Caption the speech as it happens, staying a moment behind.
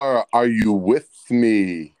Are you with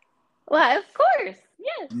me? Why, of course.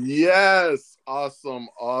 Yes. Yes. Awesome.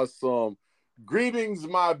 Awesome. Greetings,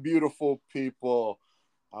 my beautiful people.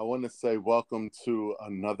 I want to say welcome to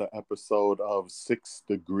another episode of 6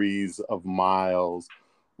 Degrees of Miles,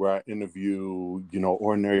 where I interview,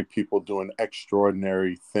 ordinary people doing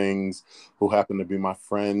extraordinary things who happen to be my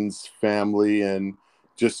friends, family, and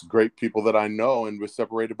just great people that I know. And we're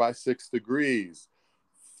separated by 6 degrees.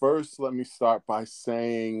 First, let me start by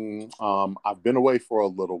saying I've been away for a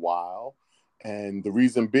little while. And the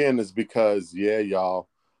reason being is because, yeah, y'all,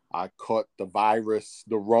 I caught the virus,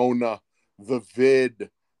 the Rona, the vid,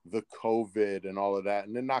 the COVID, and all of that.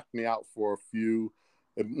 And it knocked me out for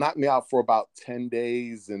it knocked me out for about 10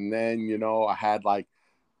 days. And then, I had I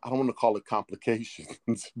don't want to call it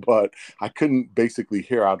complications, but I couldn't basically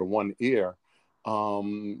hear out of one ear.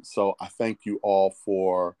 So I thank you all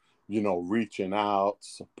for reaching out,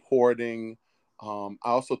 supporting. I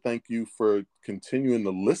also thank you for continuing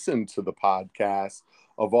to listen to the podcast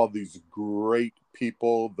of all these great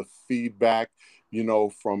people, the feedback,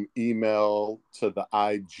 from email to the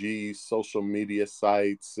IG, social media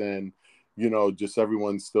sites, and, just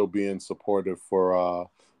everyone still being supportive for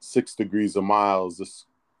 6 Degrees of Miles, this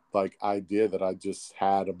idea that I just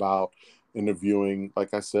had about interviewing,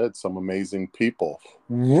 like I said, some amazing people,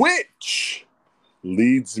 which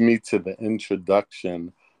leads me to the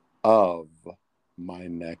introduction of my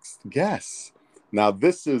next guest. Now,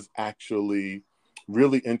 this is actually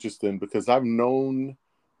really interesting because I've known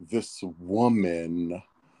this woman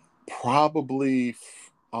probably,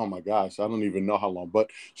 oh my gosh, I don't even know how long,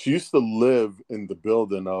 but she used to live in the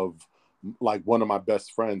building of one of my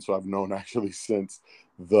best friends who I've known actually since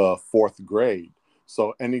the fourth grade.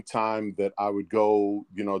 So anytime that I would go,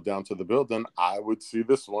 down to the building, I would see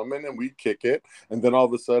this woman and we'd kick it. And then all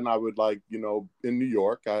of a sudden I would in New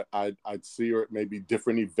York, I'd see her at maybe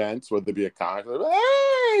different events, whether it be a concert.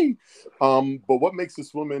 Hey! But what makes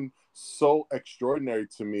this woman so extraordinary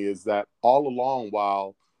to me is that all along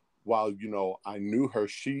while I knew her,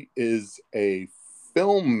 she is a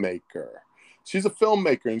filmmaker. She's a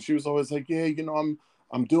filmmaker, and she was always like, yeah,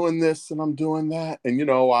 I'm doing this and I'm doing that. And,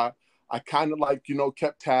 I kind of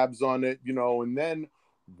kept tabs on it, and then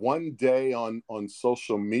one day on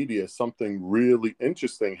social media, something really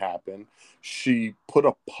interesting happened. She put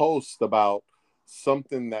a post about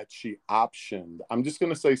something that she optioned. I'm just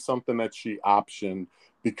going to say something that she optioned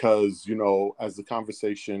because, as the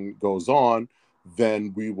conversation goes on,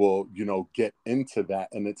 then we will, get into that.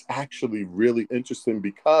 And it's actually really interesting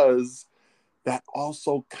because that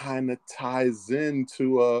also kind of ties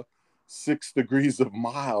into 6 Degrees of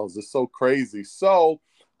Miles. It's so crazy. So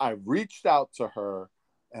I reached out to her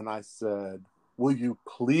and I said, will you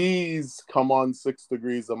please come on 6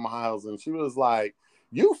 Degrees of Miles? And she was like,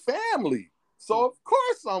 you family. So of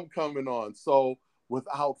course I'm coming on. So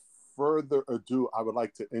without further ado, I would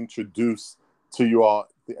like to introduce to you all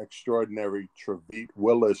the extraordinary Trevite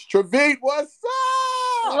Willis. Trevite, what's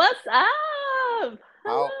up? What's up?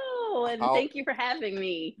 How, Hello, and thank you for having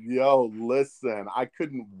me. Yo, listen, I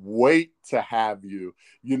couldn't wait to have you.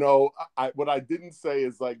 What I didn't say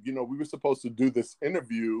is we were supposed to do this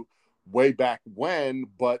interview way back when,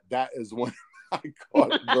 but that is when I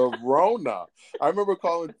caught the Rona. I remember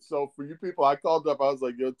calling. So for you people, I called up. I was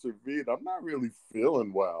like, yo, Trevite, I'm not really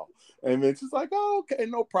feeling well. And then she's like, oh, okay,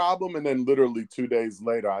 no problem. And then literally 2 days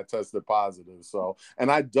later, I tested positive. So, and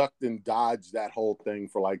I ducked and dodged that whole thing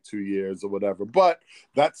for 2 years or whatever. But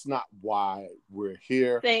that's not why we're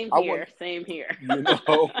here. Same here. Same here.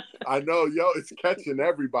 I know, yo, it's catching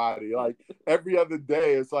everybody. Every other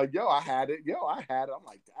day, it's like, yo, I had it. Yo, I had it. I'm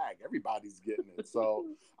like, dang, everybody's getting it. So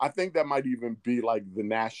I think that might even be the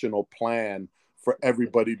national plan for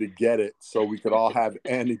everybody to get it so we could all have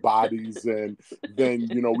antibodies and then,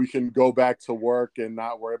 we can go back to work and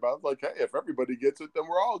not worry about it. Hey, if everybody gets it, then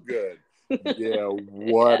we're all good. Yeah,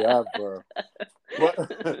 whatever.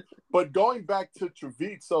 But going back to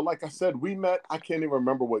Trevite, so like I said, we met, I can't even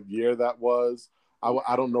remember what year that was.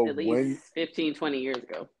 I don't know At least 15, 20 years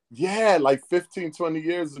ago. Yeah, 15, 20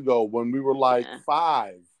 years ago when we were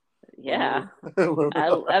 5. Yeah.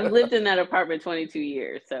 I've lived in that apartment 22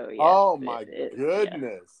 years. So, yeah. Oh, my goodness.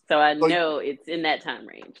 Yeah. So I know it's in that time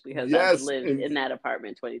range because I've lived in that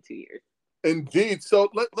apartment 22 years. Indeed. So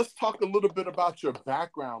let's talk a little bit about your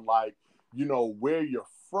background, where you're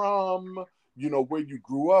from, where you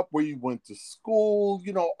grew up, where you went to school,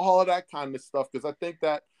 all of that kind of stuff. Because I think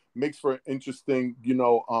that makes for an interesting,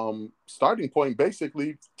 starting point,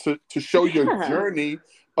 basically, to show your journey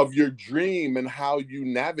of your dream and how you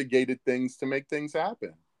navigated things to make things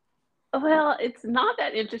happen. Well, it's not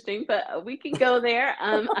that interesting, but we can go there.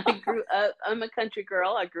 I grew up. I'm a country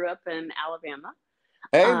girl. I grew up in Alabama.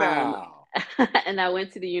 Hey Um, now, and I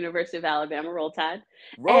went to the University of Alabama, Roll Tide,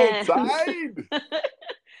 roll and tide.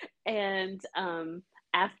 and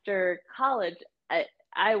after college,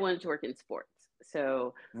 I wanted to work in sports.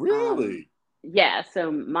 So um, Really? yeah,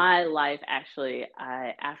 so my life actually,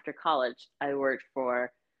 I after college, I worked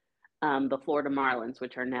for the Florida Marlins,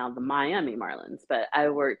 which are now the Miami Marlins. But I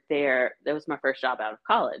worked there. That was my first job out of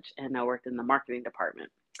college, and I worked in the marketing department.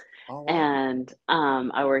 Oh wow. And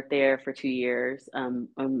I worked there for 2 years.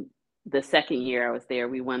 The second year I was there,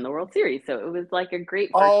 we won the World Series, so it was like a great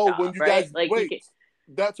first Oh, when job, you right? guys Like you wait, can.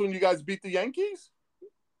 that's when you guys beat the Yankees?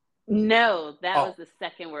 No, that was Oh, the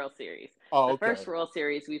second World Series. oh, The okay. first World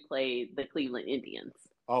Series we played the Cleveland Indians.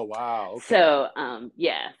 Oh wow, okay. So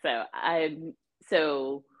yeah,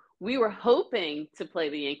 so we were hoping to play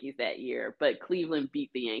the Yankees that year, but Cleveland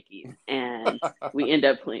beat the Yankees, and we end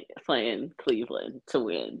up playing Cleveland to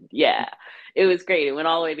win. Yeah, it was great. It went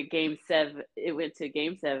all the way to Game 7. It went to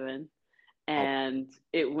Game 7, Oh, and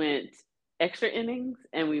it went extra innings,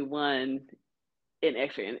 and we won in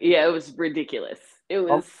extra innings. Yeah, it was ridiculous. It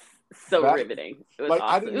oh, was so that riveting. It was like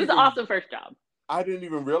awesome. It was an awesome first job. I didn't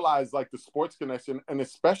even realize like the sports connection, and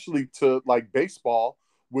especially to like baseball,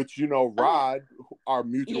 which Oh yeah, Rod, our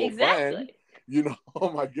yeah, mutual friend, exactly.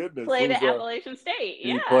 oh my goodness, Played who's at a Appalachian State.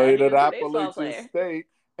 he Yeah, played he at was a baseball Appalachian player. State,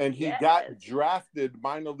 and he got Yes. drafted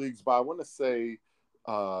minor leagues by I want to say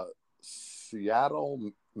uh,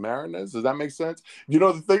 Seattle Mariners. Does that make sense? You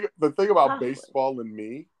know the thing about Possibly. baseball and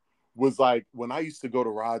me was like when I used to go to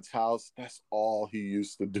Rod's house, that's all he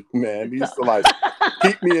used to do, man. He So, used to like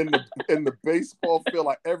keep me in the baseball field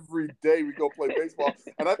like every day we go play baseball.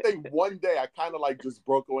 And I think one day I kind of like just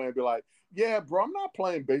broke away and be like, yeah, bro, I'm not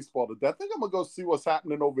playing baseball today. I think I'm gonna go see what's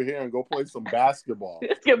happening over here and go play some basketball. You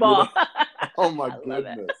know? basketball. Oh my I love it.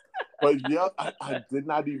 goodness. But yeah, I did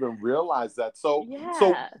not even realize that. So Yeah.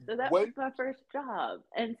 So that was when my first job.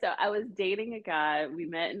 And so I was dating a guy. We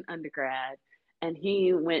met in undergrad, and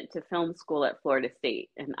he went to film school at Florida State,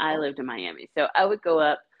 and I oh lived in Miami. So I would go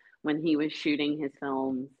up when he was shooting his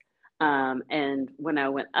films. And when I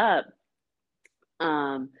went up,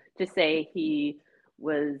 to say he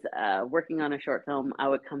was working on a short film, I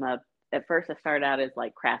would come up. At first, I started out as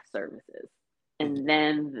like craft services, and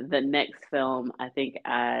then the next film, I think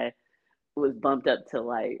I was bumped up to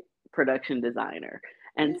like production designer,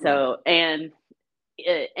 and mm. so and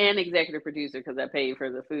executive producer because I paid for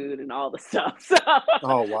the food and all the stuff. So,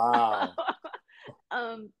 Oh wow.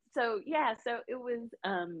 so yeah, so it was.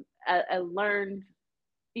 I learned,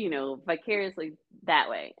 vicariously that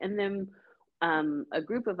way. And then a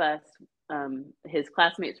group of us, his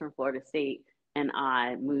classmates from Florida State, and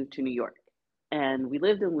I moved to New York. And we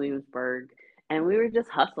lived in Williamsburg, and we were just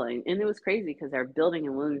hustling. And it was crazy because our building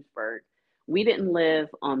in Williamsburg, we didn't live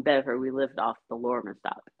on Bedford, we lived off the Lorman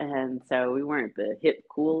stop. And so we weren't the hip,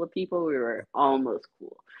 cool of people, we were almost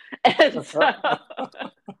cool. And so,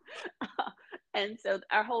 and so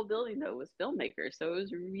our whole building, though, was filmmakers. So it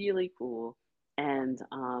was really cool, and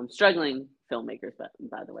struggling filmmakers,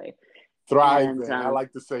 by the way, and Thriving. I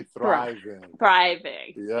like to say thri- thriving.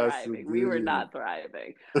 thriving, Yes, thriving. We were indeed. not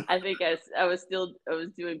thriving. I think I was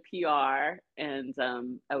doing PR, and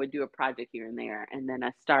I would do a project here and there, and then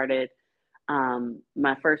I started.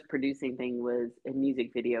 My first producing thing was a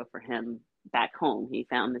music video for him back home. He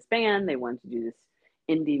found this band; they wanted to do this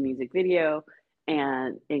indie music video,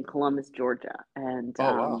 and in Columbus, Georgia, and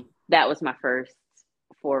Oh wow. that was my first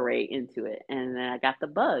foray into it. And then I got the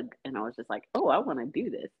bug, and I was just like, "Oh, I want to do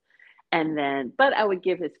this." And then, but I would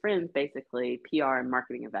give his friends basically PR and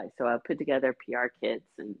marketing advice. So I would put together PR kits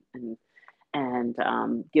and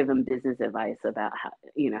give them business advice about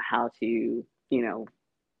how to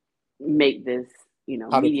make this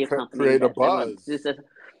How to media company create a that wants this, buzz.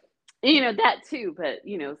 that too. But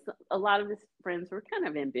a lot of his friends were kind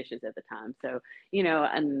of ambitious at the time, so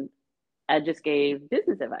and I just gave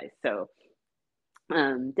business advice. So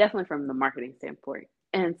definitely from the marketing standpoint.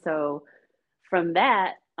 And so from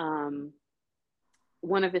that,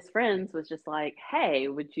 one of his friends was just like, "Hey,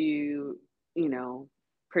 would you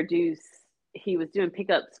produce?" He was doing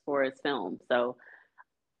pickups for his film, so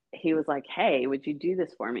he was like, "Hey, would you do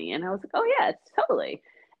this for me?" And I was like, "Oh yeah, totally."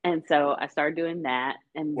 And so I started doing that,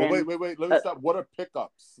 and Well, then wait. Let me stop. What are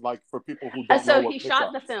pickups? Like for people who don't know so what he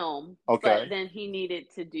shot the pickups. film, but Okay. then he needed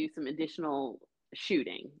to do some additional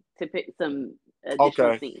shooting to pick some additional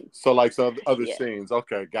Okay. scenes. So like some other Yeah, scenes.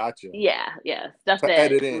 Okay, gotcha. yeah, stuff that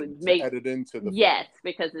would To make. edit into the Yes, film.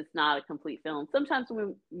 because it's not a complete film. Sometimes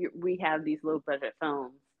when we have these low budget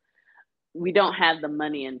films, we don't have the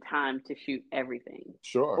money and time to shoot everything,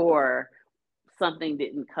 Sure. or something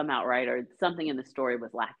didn't come out right, or something in the story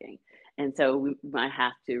was lacking. And so we might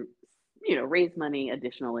have to, raise money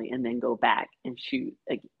additionally and then go back and shoot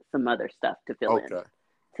some other stuff to fill in Okay.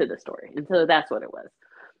 to the story. And so that's what it was.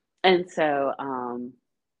 And so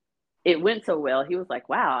it went so well. He was like,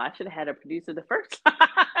 wow, I should have had a producer the first time.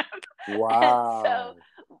 And so Wow.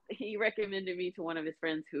 he recommended me to one of his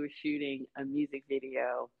friends who was shooting a music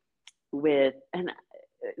video with, and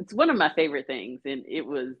it's one of my favorite things. And it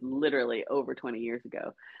was literally over 20 years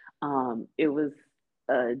ago. It was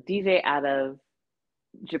a DJ out of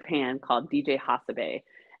Japan called DJ Hasabe.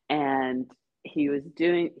 And he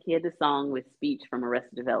had the song with Speech from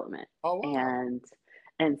Arrested Development. Oh, wow.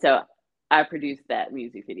 And so I produced that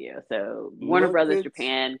music video. So Warner Look Brothers at,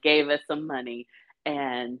 Japan gave us some money,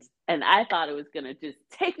 and I thought it was gonna just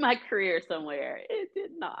take my career somewhere. It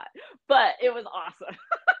did not, but it was awesome.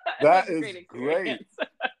 It was that a is great great. experience.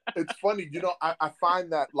 It's funny, I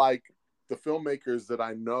find that like the filmmakers that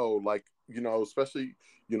I know, like, especially,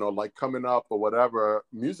 like coming up or whatever,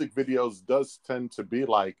 music videos does tend to be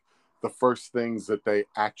like the first things that they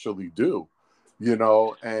actually do,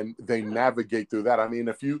 and they navigate through that. I mean,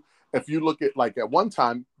 if you look at like at one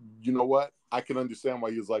time, you know what? I can understand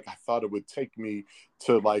why he was like, I thought it would take me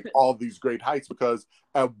to like all these great heights, because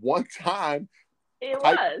at one time, It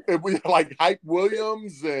was it was like Hype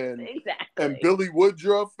Williams and exactly. Billy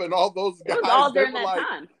Woodruff and all those It was guys. all They during were that like,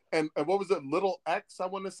 time. and what was it, Little X, I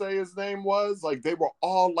want to say his name was. Like they were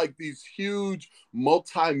all like these huge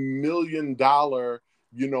multi-million-dollar,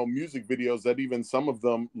 music videos that even some of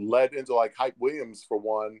them led into, like Hype Williams for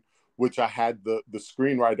one, which I had the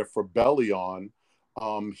screenwriter for Belly on.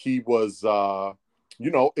 He was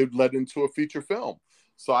it led into a feature film.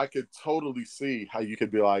 So I could totally see how you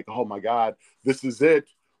could be like, oh my God, this is it.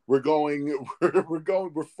 We're going,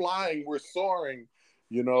 we're flying, we're soaring,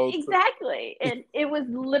 Exactly. And it was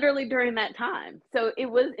literally during that time. So it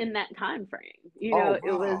was in that time frame. Oh, It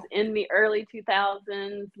was wow. in the early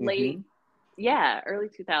 2000s, Mm-hmm. early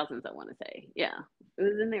 2000s, I want to say. Yeah. It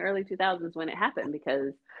was in the early 2000s when it happened,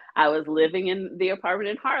 because I was living in the apartment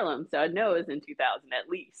in Harlem. So I know it was in 2000 at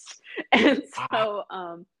least. And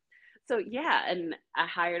Wow. so yeah, and I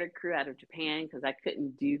hired a crew out of Japan because I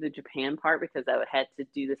couldn't do the Japan part because I had to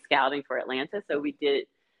do the scouting for Atlanta. So we did,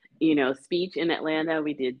 Speech in Atlanta.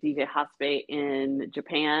 We did DJ Hospe in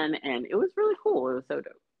Japan, and it was really cool. It was so dope.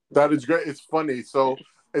 It was That so is dope. great. It's funny. So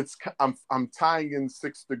I'm tying in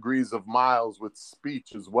 6 Degrees of Miles with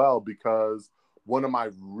Speech as well, because one of my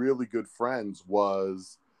really good friends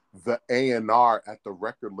was the A&R at the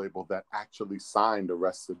record label that actually signed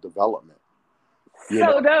Arrested Development. You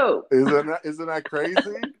know, So dope. isn't that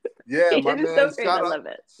crazy? Yeah, It my is man. so crazy. I love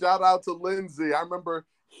it. Shout out to Lindsay. I remember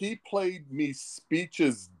he played me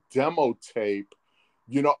Speech's demo tape.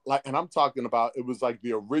 Like, and I'm talking about, it was like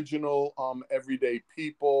the original Everyday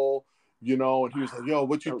People. And he was like, "Yo,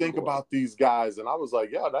 what you So think cool. about these guys?" And I was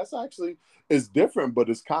like, "Yeah, that's actually, it's different, but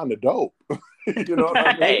it's kind of dope." You know what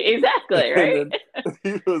I mean? Right. Exactly. And Right. then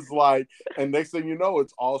he was like, and next thing you know,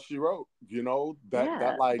 it's all she wrote. That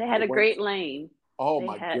Yeah. like They had it a went. great lane. Oh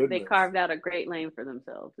my They goodness. carved out a great lane for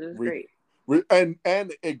themselves. It was great. And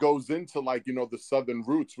it goes into like the southern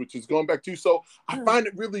roots, which is going back to. So I Oh, find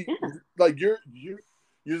it really yeah. like you're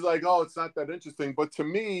like, oh, it's not that interesting, but to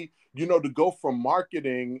me, to go from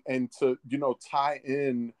marketing and to tie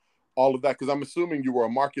in all of that, because I'm assuming you were a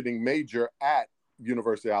marketing major at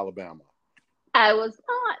University of Alabama. I was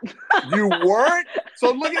not. You weren't.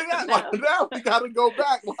 So look at that. Like No. now we got to go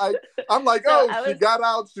back. Like I'm like, So oh, I she was got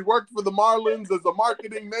out. She worked for the Marlins as a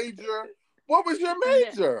marketing major. What was your no,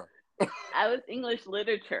 major? I was English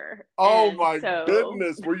literature, Oh and my so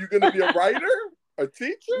goodness. Were you going to be a writer? A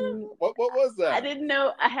teacher? What was I that? didn't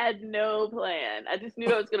know. I had no plan. I just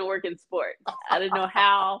knew I was going to work in sports. I didn't know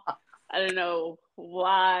how. I didn't know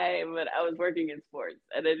why, but I was working in sports,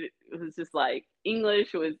 and it was just like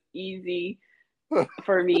English was easy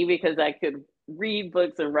for me because I could read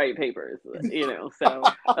books and write papers, So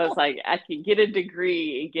I was like, I could get a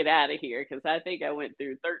degree and get out of here, because I think I went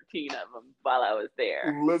through 13 of them while I was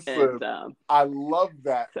there. Listen, And I love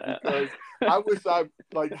that, so, because I wish I,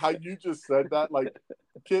 like how you just said that, like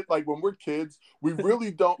like when we're kids, we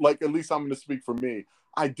really don't, like, at least I'm going to speak for me.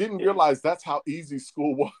 I didn't realize that's how easy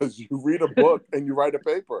school was. You read a book and you write a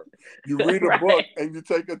paper. You read a book right. and you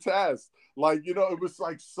take a test. Like, it was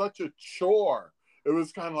like such a chore. It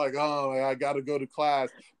was kind of like, oh, I got to go to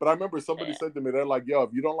class. But I remember somebody Yeah. said to me, they're like, yo,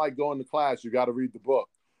 if you don't like going to class, you got to read the book.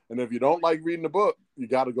 And if you don't like reading the book, you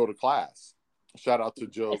got to go to class. Shout out to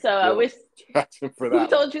So I Jill wish. Jackson for Who that one.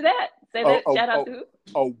 told you that? Say a, that. Shout out to who?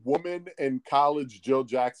 a woman in college, Jill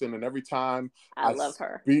Jackson, and every time I I love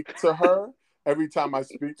her. speak to her,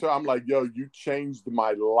 I'm like, yo, you changed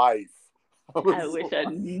my life. I wish I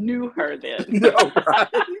knew her then. Yo, right?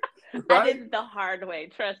 I Right? did it the hard way.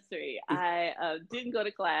 Trust me. I didn't go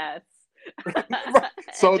to class. Right.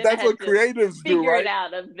 So And then I that's had what to creatives do, figure it right?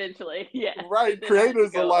 out eventually. Yeah. Right. And then I had to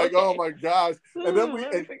Creators are go, like, oh okay, my gosh. And then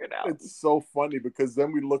let me figure it out. it's so funny because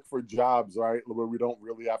then we look for jobs, right? Where we don't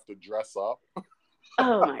really have to dress up.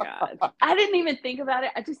 Oh my God. I didn't even think about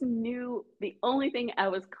it. I just knew the only thing I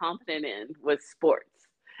was confident in was sports.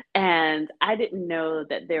 And I didn't know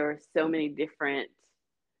that there were so many different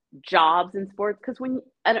jobs in sports. Because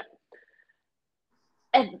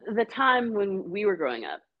at the time when we were growing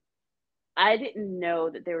up, I didn't know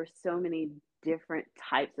that there were so many different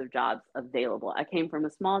types of jobs available. I came from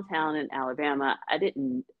a small town in Alabama. I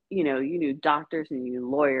didn't, you knew doctors and you knew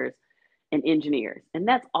lawyers and engineers, and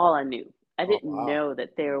that's all I knew. I Oh didn't wow. know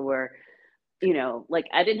that there were, like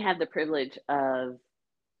I didn't have the privilege of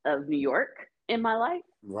New York in my life.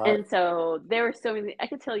 Right. And so there were so many, I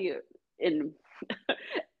could tell you in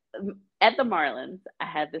at the Marlins, I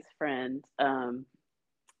had this friend,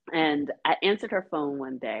 and I answered her phone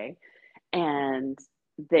one day and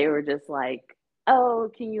they were just like, "Oh,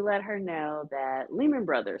 can you let her know that Lehman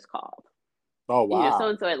Brothers called? Oh So wow.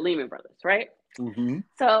 and so at Lehman Brothers, right?" Mm-hmm.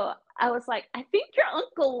 So I was like, "I think your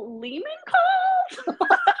Uncle Lehman called,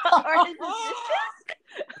 or his assistant."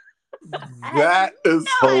 I had That is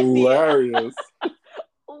no idea hilarious.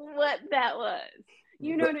 what that was.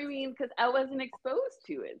 You know what I mean? Because I wasn't exposed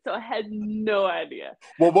to it, so I had no idea.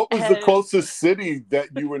 Well, what was the And closest city that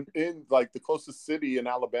you were in, like the closest city in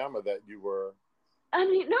Alabama that you were? I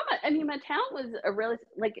mean, no, I mean, my town was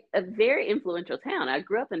a very influential town. I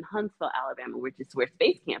grew up in Huntsville, Alabama, which is where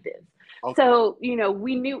Space Camp is. Okay, So,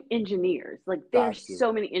 we knew engineers. Like, there's got you.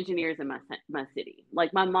 so many engineers in my city.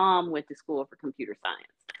 Like, my mom went to school for computer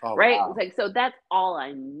science, Oh right? wow. Like, so that's all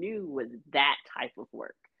I knew was that type of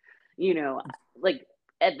work. You know, like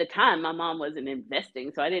at the time, my mom wasn't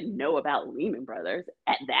investing, so I didn't know about Lehman Brothers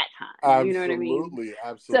at that time. You know what I mean? Absolutely, So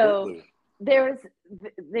absolutely. there's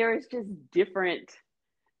there's just different,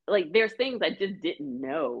 like there's things I just didn't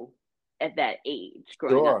know at that age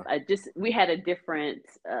growing up. Sure. We had a different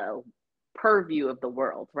purview of the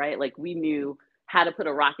world, right? Like we knew how to put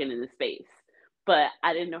a rocket into space, but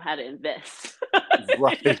I didn't know how to invest. You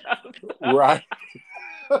Right. know? Right.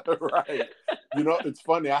 Right. It's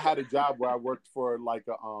funny. I had a job where I worked for like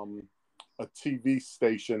a TV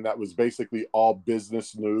station that was basically all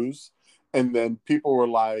business news. And then people were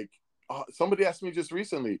like, somebody asked me just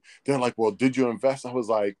recently, they're like, well, did you invest? I was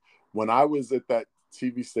like, when I was at that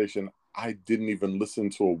TV station, I didn't even listen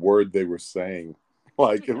to a word they were saying.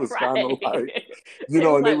 Like it was kind of Right. like, It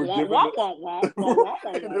was and they like were womp giving womp it, womp womp womp right? womp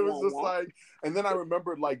womp And it was womp just womp. like, and then I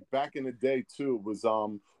remembered like back in the day too, it was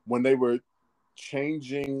when they were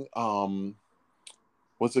changing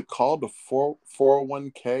was it called the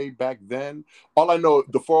 401k back then? All I know,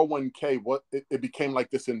 the 401k, it became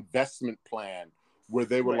like this investment plan where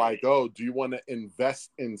they were like, Right. oh, do you want to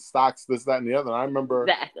invest in stocks, this, that, and the other? And I remember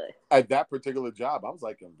Exactly. at that particular job, I was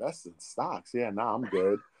like, invest in stocks? Yeah, nah, I'm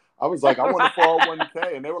good. I was like, I want a Right.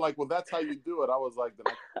 401k. And they were like, well, that's how you do it. I was like, then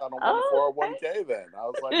I don't want a Oh, 401k then. I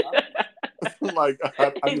was like, okay. like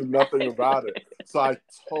I knew nothing about it. Exactly. So I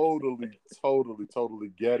totally, totally, totally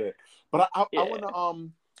get it. But I Yeah.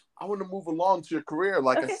 wanna move along to your career.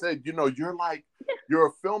 Like I Okay. said, you're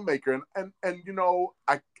a filmmaker and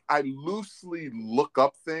I loosely look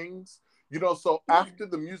up things, so Yeah. after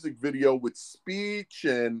the music video with speech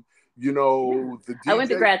and Yeah. the I went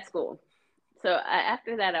to DJ. grad school. So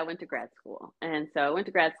after that, I went to grad school, and so I went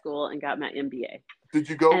to grad school and got my MBA. And Did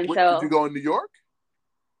you so go in New York?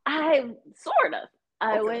 I sort of.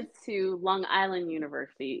 I Okay. went to Long Island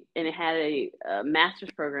University, and it had a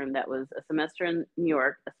master's program that was a semester in New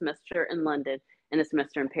York, a semester in London, and a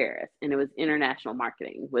semester in Paris. And it was international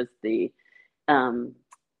marketing was um,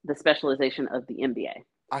 the specialization of the MBA.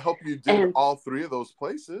 I hope you did And all three of those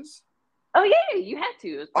places. oh yeah, you had to.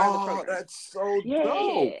 It was part of the Oh, program. that's so Yeah,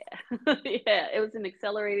 dope. yeah. It was an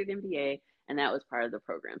accelerated MBA, and that was part of the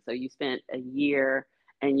program. So you spent a year,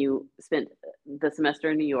 and you spent the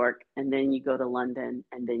semester in New York, and then you go to London,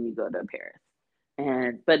 and then you go to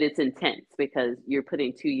Paris. But it's intense because you're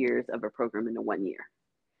putting 2 years of a program into 1 year.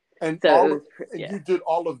 And So it was, you yeah. did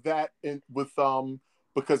all of that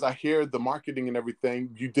because I hear the marketing and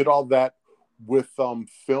everything. You did all that with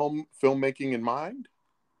filmmaking in mind.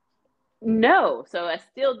 No, so I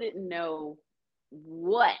still didn't know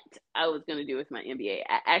what I was going to do with my MBA.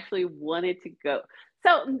 I actually wanted to go.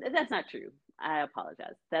 So that's not true. I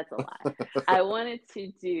apologize. That's a lie. I wanted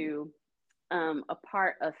to do a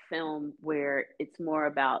part of film where it's more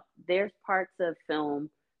about, there's parts of film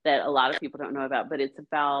that a lot of people don't know about, but it's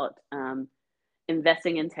about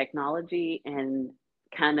investing in technology and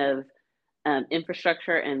kind of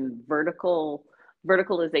infrastructure and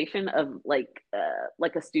verticalization of like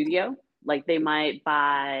a studio. Like they might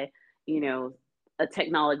buy, you know, a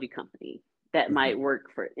technology company that might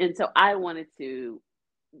work for, and so I wanted to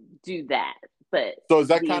do that, but So is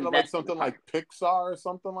that the kind of like investment something part. like Pixar or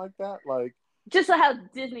something like that? Like, Just like how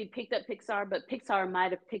Disney picked up Pixar, but Pixar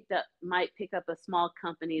might pick up a small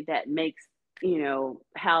company that makes, you know,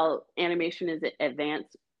 how animation is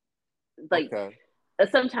advanced. Like okay,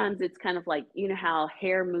 sometimes it's kind of like, you know how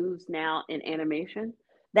hair moves now in animation.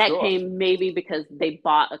 That sure. came maybe because they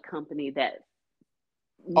bought a company that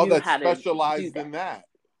Oh, knew that's how to do specialized that. in that.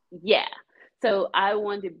 Yeah. So I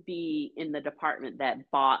wanted to be in the department that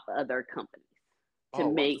bought other companies to Oh,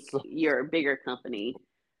 wow. make So your bigger company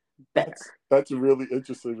better. that's really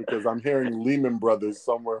interesting because I'm hearing Lehman Brothers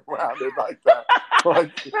somewhere around it like that.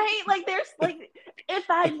 Like, Right? Like there's like, if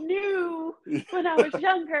I knew when I was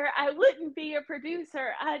younger, I wouldn't be a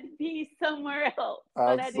producer. I'd be somewhere else, but I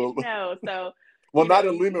didn't absolutely. know. So, Well, you not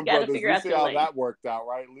know, at you Lehman got to Brothers. figure We out see your how lane. that worked out,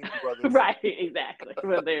 right? Lehman Brothers. Right, exactly.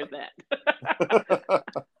 Well, there's that.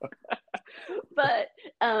 But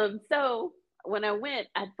so when I went,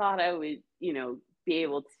 I thought I would, you know, be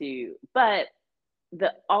able to, but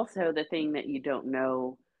the thing that you don't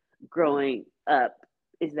know growing up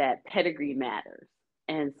is that pedigree matters.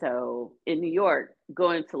 And so in New York,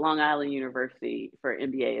 going to Long Island University for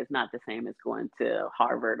MBA is not the same as going to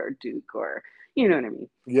Harvard or Duke, or you know what I mean.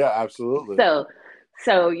 Yeah, absolutely. So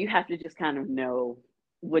so you have to just kind of know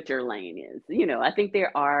what your lane is. You know, I think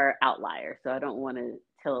there are outliers. So I don't want to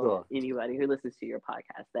tell Sure. anybody who listens to your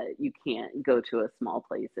podcast that you can't go to a small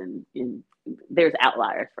place, and there's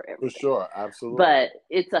outliers for For everything. sure. Absolutely. But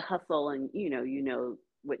it's a hustle, and you know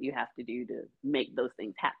what you have to do to make those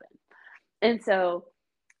things happen. And so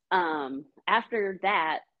after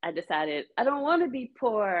that, I decided I don't want to be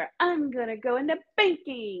poor. I'm gonna go into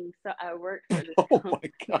banking. So I worked for this Oh my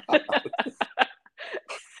company. God.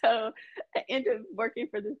 So I ended up working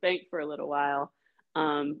for this bank for a little while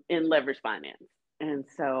in leverage finance. And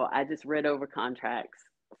so I just read over contracts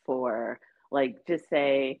for, like, just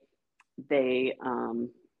say they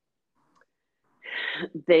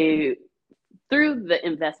they through the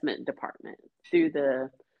investment department, through the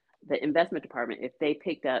investment department, if they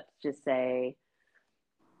picked up, just say,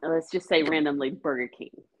 let's just say randomly Burger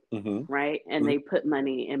King, Mm-hmm. right? And they put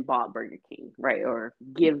money and bought Burger King, right? Or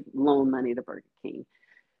give loan money to Burger King.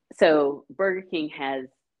 So Burger King has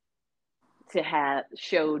to have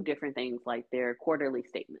show different things like their quarterly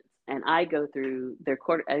statements. And I go through their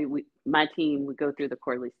my team would go through the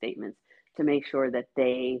quarterly statements to make sure that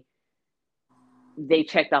they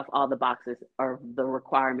checked off all the boxes or the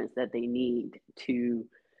requirements that they need to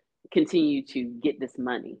continue to get this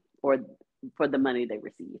money, or for the money they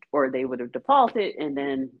received, or they would have defaulted, and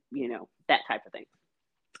then, you know, that type of thing.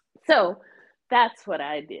 So that's what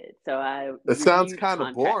I did. So I It sounds reviewed kind of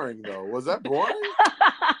contracts. boring, though. Was that boring?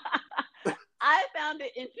 I found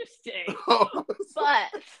it interesting, Oh,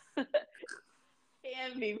 but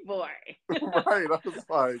can be boring. right. I was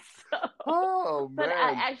like, So, oh but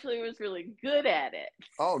I man. actually was really good at it.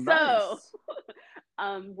 Oh, So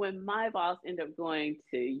nice. when my boss ended up going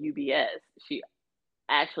to UBS, she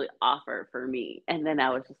actually offered for me. And then I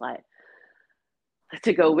was just like,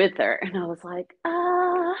 to go with her. And I was like,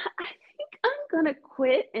 I think I'm going to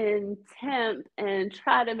quit and temp and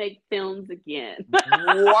try to make films again.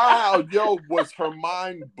 Wow. Yo, was her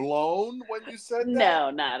mind blown when you said that? No,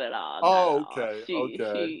 not at all. Not at Oh, all. okay. She,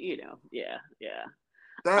 Okay. you know, yeah, yeah.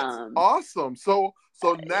 That's awesome. So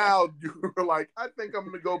Yeah. now you were like, I think I'm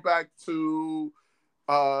gonna go back to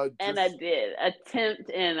And I just did attempt,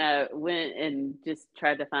 and I went and just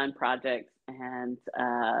tried to find projects, and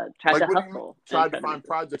tried like, to what do you mean hustle and try to try to find make this.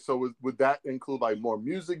 projects? So would that include like more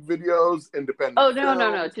music videos, independent Oh, no,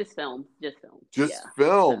 no, no, films, just films, just films. just Yeah. So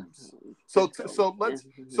films? So just films. so let's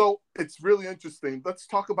Mhm. so it's really interesting. Let's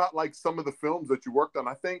talk about like some of the films that you worked on.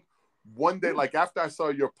 I think one day, Yeah. like after I saw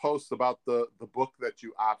your post about the book that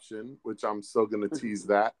you optioned, which I'm still gonna tease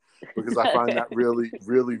that because I find that really,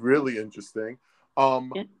 really, really interesting.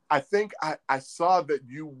 Yeah. I think I saw that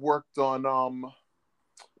you worked on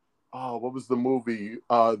oh, what was the movie?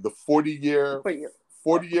 The 40-year, For you,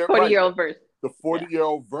 40-year, 40 right? year old version. The Yeah.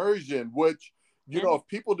 40-year-old version, which, you Yeah. know, if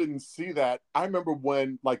people didn't see that, I remember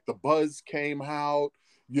when like the buzz came out,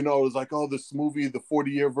 you know, it was like, oh, this movie, the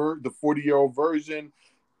 40-year-old version.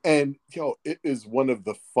 And it is one of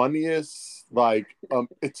the funniest. Like,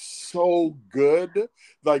 it's so good.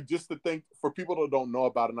 Like, just to think, for people that don't know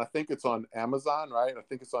about it, and I think it's on Amazon, right? I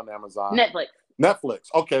think it's on Amazon. Netflix.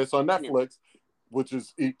 Netflix. Okay, it's on Netflix, which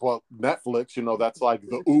is equal Netflix. That's like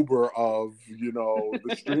the Uber of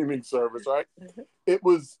the streaming service, right? It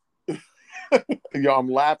was. I'm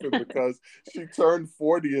laughing because she turned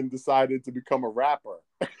 40 and decided to become a rapper.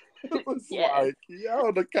 It was like,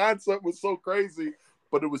 the concept was so crazy,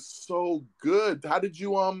 but it was so good. How did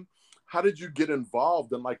you get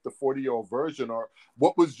involved in like the 40-year-old version, or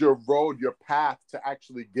what was your road, your path to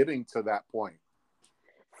actually getting to that point?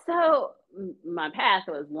 So my path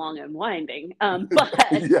was long and winding, but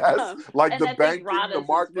yes, like and the I think banking, the Rada's as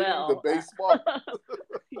marketing, the well. baseball.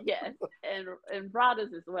 Yes, and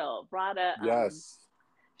Rada's as well. Rada, Yes.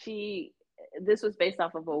 she this was based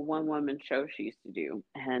off of a one woman show she used to do,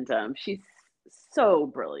 and she's so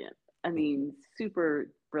brilliant. I mean, super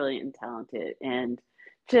brilliant and talented, and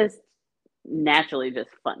just naturally just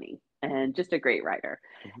funny and just a great writer.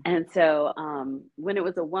 Mm-hmm. And so when it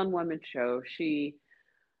was a one woman show,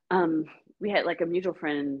 um, we had like a mutual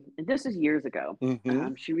friend, and this was years ago.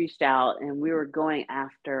 Mm-hmm. She reached out, and we were going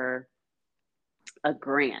after a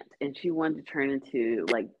grant, and she wanted to turn into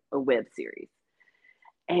like a web series.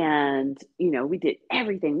 And we did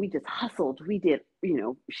everything. We just hustled. We did,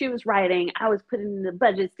 she was writing, I was putting the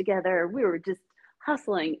budgets together. We were just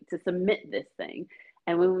hustling to submit this thing.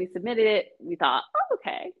 And when we submitted it, we thought, oh,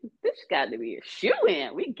 okay, this got to be a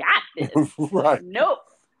shoe-in. We got this. Right. Nope,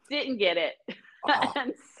 didn't get it. Ah.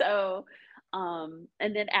 And so,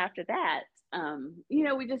 and then after that,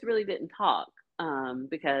 we just really didn't talk,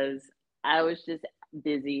 because I was just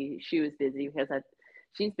busy. She was busy because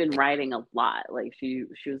she's been writing a lot. Like she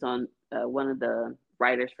was on one of the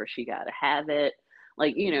writers for She Gotta Have It.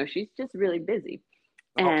 Like, she's just really busy.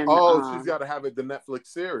 And She's Got to Have It, the Netflix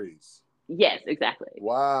series. yes, exactly.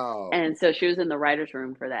 Wow. And so she was in the writers'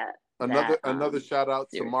 room for that. Another shout out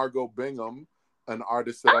series. to Margot Bingham, an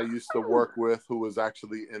artist that I used to work with, who was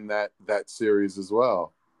actually in that series as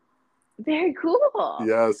well. Very cool.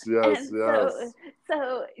 Yes. And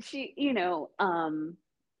so she, and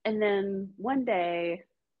then one day,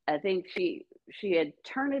 I think she had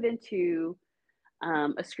turned it into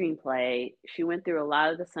a screenplay. She went through a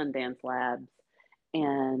lot of the Sundance labs,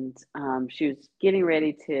 and she was getting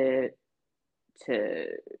ready to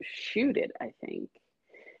shoot it, I think.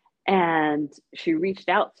 And she reached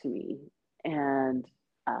out to me, and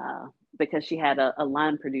because she had a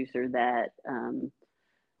line producer that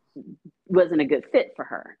wasn't a good fit for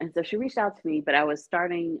her. And so she reached out to me, but I was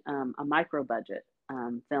starting a micro budget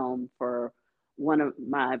film for one of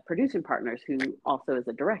my producing partners who also is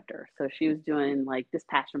a director. So she was doing like this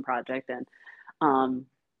passion project. And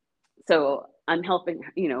so I'm helping,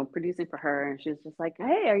 producing for her. And she was just like,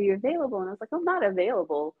 hey, are you available? And I was like, I'm not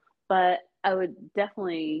available, but I would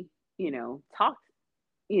definitely, talk.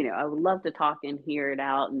 I would love to talk and hear it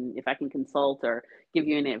out. And if I can consult or give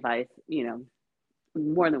you any advice,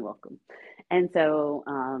 more than welcome. And so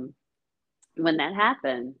when that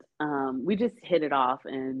happened, we just hit it off,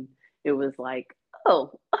 and it was like,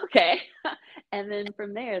 oh, okay. And then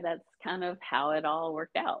from there, that's kind of how it all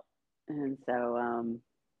worked out. And so,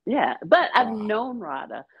 yeah, but I've known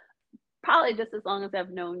Rada probably just as long as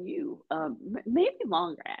I've known you, maybe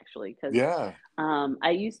longer actually, because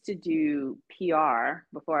I used to do PR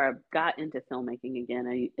before I got into filmmaking again.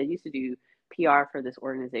 I used to do PR for this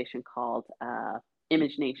organization called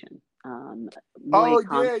Image Nation. I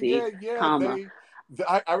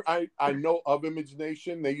know of Image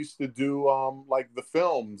Nation. They used to do like the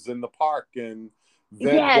films in the park, and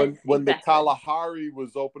then when the Kalahari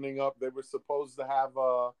was opening up, they were supposed to have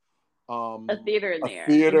a theater in there.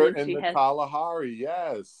 Theater in the Kalahari.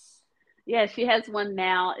 Yes. Yeah, she has one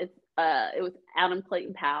now. It was Adam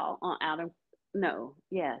Clayton Powell on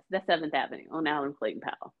that's 7th Avenue on Adam Clayton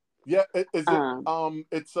Powell. Yeah,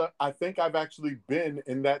 it's I think I've actually been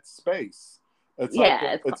in that space. It's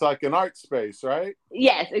like an art space, right?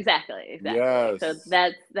 Yes, exactly. Yes. So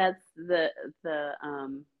that's the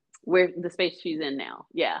where the space she's in now.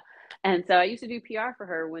 Yeah. And so I used to do PR for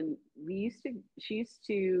her when she used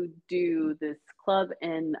to do this club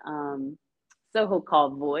in Soho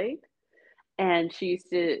called Void, and she used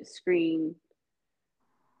to screen,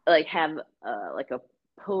 like have like a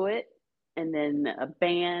poet and then a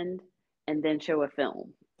band and then show a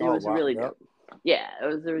film. It was really dope. Yeah, it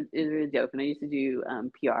was really dope. And I used to do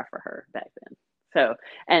PR for her back then. So,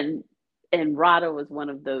 and Rada was one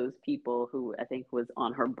of those people who I think was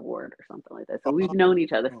on her board or something like that. So we've known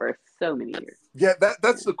each other for so many years. Yeah,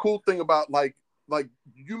 that's the cool thing about like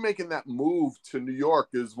you making that move to New York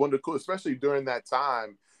is one of the cool, especially during that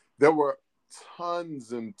time. there were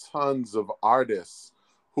tons and tons of artists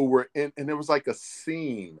who were in, and it was like a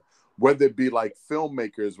scene, whether it be like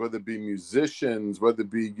filmmakers, whether it be musicians, whether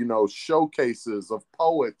it be, you know, showcases of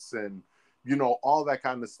poets and, you know, all that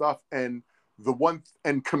kind of stuff. And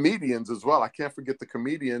and comedians as well. I can't forget the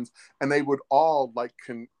comedians, and they would all like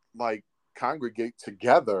congregate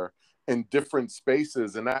together in different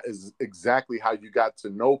spaces. And that is exactly how you got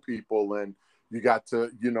to know people, and you got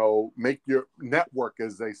to, you know, make your network,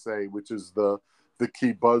 as they say, which is the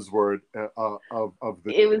key buzzword of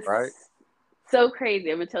the, It was right? so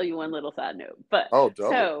crazy. I'm gonna tell you one little side note. But Oh, dope.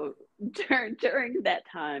 so during that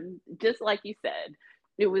time, just like you said,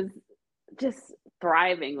 it was just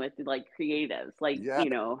thriving with like creatives, like, Yeah. you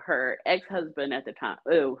know, her ex-husband at the time,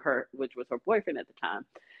 which was her boyfriend at the time.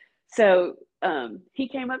 So he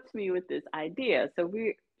came up to me with this idea. So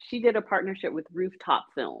she did a partnership with Rooftop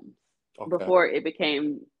Films Okay. before it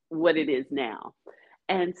became what it is now.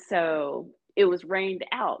 And so it was rained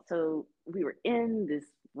out. So we were in this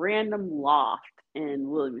random loft in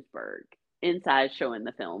Williamsburg, inside showing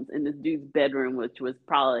the films in this dude's bedroom, which was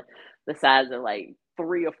probably the size of like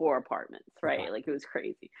 3 or 4 apartments, Wow. right? Like it was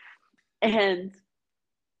crazy. And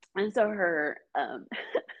so her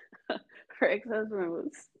her ex-husband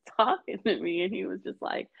was talking to me, and he was just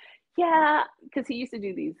like, yeah, because he used to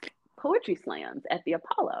do these poetry slams at the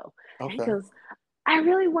Apollo. And he Okay. goes, I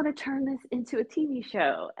really want to turn this into a TV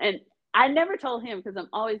show. And I never told him, because I'm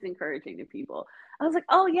always encouraging to people. I was like,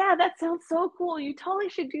 oh yeah, that sounds so cool. You totally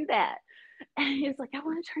should do that. And he was like, I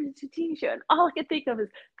want to turn it into a TV show. And all I could think of is,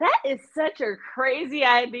 that is such a crazy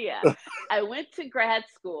idea. I went to grad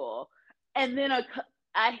school, and then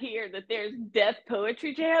I hear that there's Deaf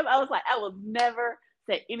Poetry Jam. I was like, I will never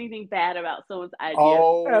say anything bad about someone's idea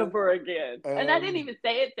Oh, ever again. And I didn't and even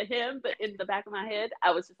say it to him, but in the back of my head,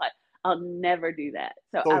 I was just like, I'll never do that.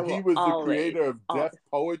 So so I he will was the always, creator of Deaf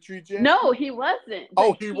always. Poetry Jam? No, he wasn't. But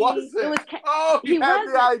Oh, he wasn't. Oh, he he had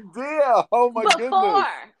the wasn't idea. Oh my goodness. before.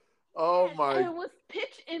 Oh Yes, my.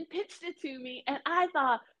 and pitched it to me, and I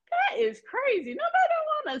thought, that is crazy.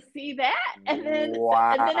 Nobody want to see that. And then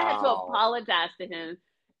I had to Wow. apologize to him,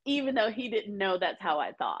 even though he didn't know that's how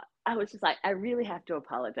I thought. I was just like, I really have to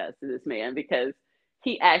apologize to this man, because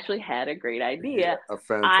he actually had a great Yeah, idea. a I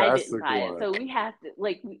didn't fantastic buy it. one. So we have to,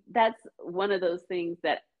 like, that's one of those things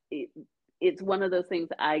that it's one of those things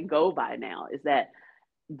I go by now, is that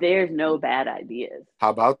there's no bad ideas. How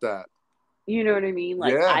about that? You know what I mean?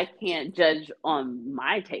 Like, Yeah. I can't judge on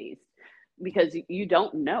my taste, because you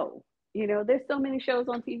don't know. You know, there's so many shows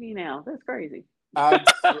on TV now. That's crazy.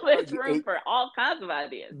 There's room for all kinds of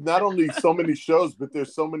ideas. Not only so many shows, but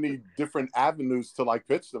there's so many different avenues to like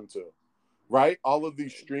pitch them to, right? All of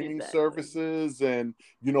these streaming Exactly. services, and,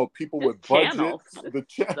 you know, people Just with channels.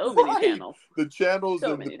 budgets, So many right, channels. the channels So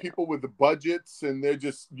and the many channels. people with the budgets, and they're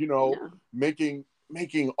just, you know, Yeah.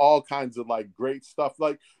 making all kinds of like great stuff.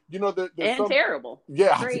 Like, you know, there's And some, terrible.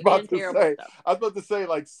 yeah, Great and terrible stuff. I was about to say,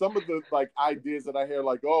 like, some of the like ideas that I hear,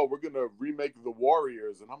 like, oh, we're gonna remake The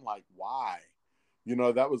Warriors, and I'm like, why? You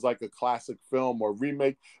know, that was like a classic film, or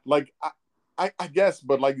remake. Like, I guess,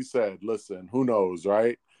 but like you said, listen, who knows,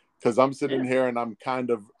 right? Because I'm sitting Yeah. here and I'm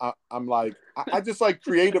kind of, I'm like, I just like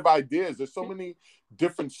creative ideas. There's so many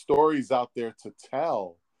different stories out there to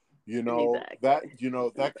tell, Exactly.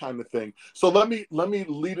 that kind of thing. So let me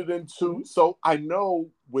lead it into. So I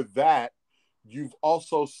know with that, you've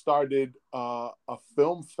also started a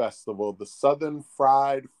film festival, the Southern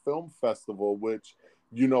Fried Film Festival, which,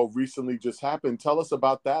 you know, recently just happened. Tell us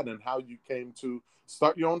about that and how you came to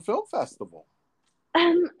start your own film festival.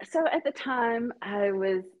 So at the time, I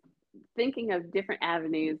was thinking of different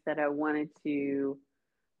avenues that I wanted to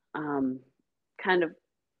um, kind of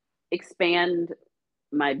expand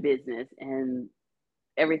my business and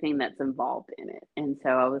everything that's involved in it. And so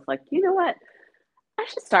I was like, you know what? I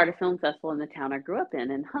should start a film festival in the town I grew up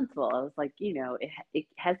in Huntsville. I was like, you know, it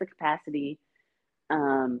has the capacity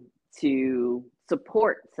um, to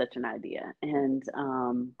support such an idea. And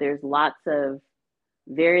there's lots of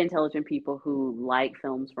very intelligent people who like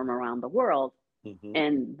films from around the world, Mm-hmm.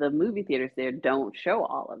 and the movie theaters there don't show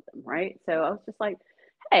all of them, right? So I was just like,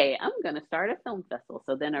 hey, I'm going to start a film festival.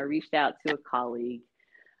 So then I reached out to a colleague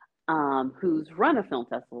who's run a film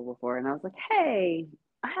festival before, and I was like, hey,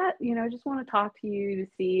 just want to talk to you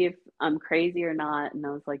to see if I'm crazy or not. And I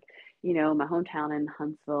was like, you know, my hometown in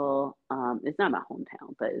Huntsville, it's not my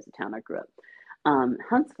hometown, but it's the town I grew up,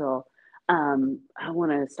 Huntsville. I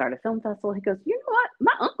want to start a film festival. He goes, you know what?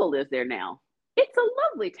 My uncle lives there now. It's a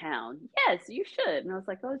lovely town. Yes, you should. And I was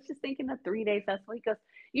like, I was just thinking a 3-day festival. He goes,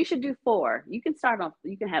 you should do 4. You can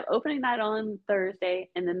have opening night on Thursday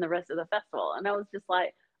and then the rest of the festival. And I was just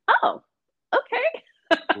like, oh, okay.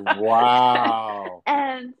 Wow.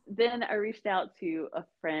 And then I reached out to a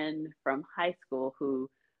friend from high school who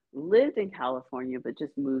lived in California but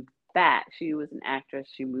just moved back. She was an actress.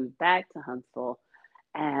 She moved back to Huntsville.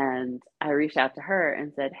 And I reached out to her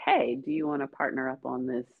and said, "Hey, do you want to partner up on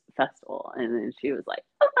this festival?" And then she was like,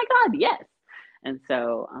 "Oh my God, yes." And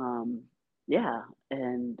so, yeah,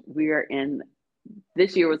 and we are in,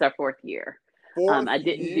 this year was our fourth year. Fourth I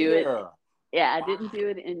didn't do it. year. Yeah, I didn't Wow. do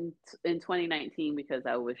it in 2019 because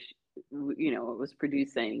I was, was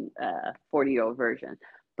producing a 40-year-old version.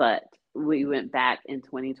 But we went back in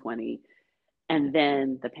 2020, and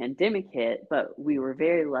then the pandemic hit. But we were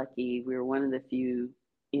very lucky. We were one of the few,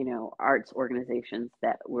 arts organizations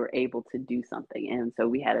that were able to do something, and so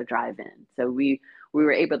we had a drive-in. So we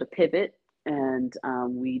were able to pivot, and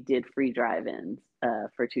we did free drive-ins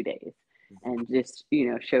for 2 days, and just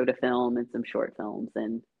showed a film and some short films,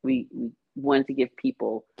 and we wanted to give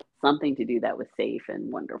people something to do that was safe and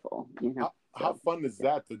wonderful. How So fun is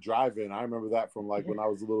yeah, that to drive in? I remember that from like yeah, when I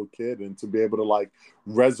was a little kid, and to be able to like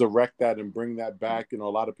resurrect that and bring that back. A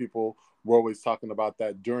lot of people were always talking about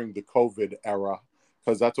that during the COVID era,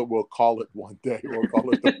 because that's what we'll call it one day. We'll call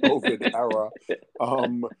it the COVID era.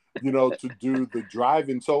 To do the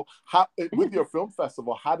drive-in. So how with your film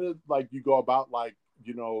festival, how did like you go about like,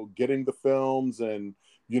 getting the films and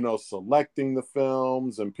selecting the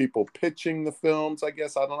films and people pitching the films, I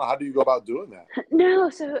guess. I don't know. How do you go about doing that? No,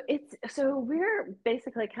 so we're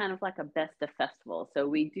basically kind of like a best of festival. So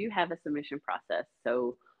we do have a submission process.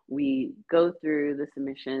 So we go through the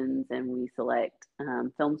submissions and we select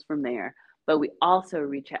films from there. But we also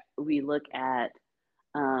we look at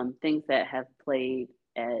things that have played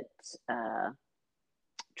at uh,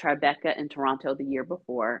 Tribeca in Toronto the year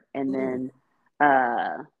before, and Mm. then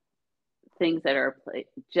uh, things that are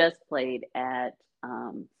just played at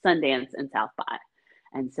Sundance and South by.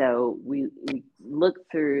 And so we look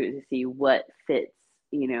through to see what fits,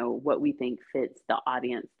 what we think fits the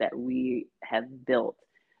audience that we have built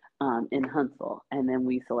in Huntsville. And then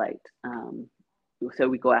we select, so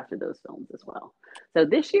we go after those films as well. So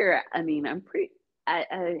this year, I mean,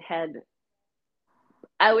 I had,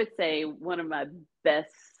 I would say, one of my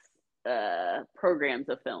best programs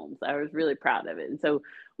of films. I was really proud of it. And so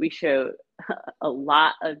we showed a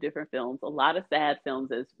lot of different films, a lot of sad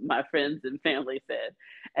films, as my friends and family said.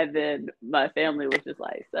 And then my family was just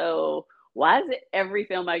like, "So why is it every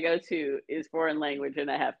film I go to is foreign language and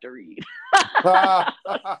I have to read?" I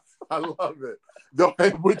love it.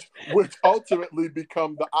 Which ultimately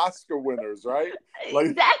become the Oscar winners, right? Like,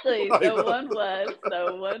 Exactly. like So one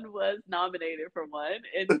was nominated for one,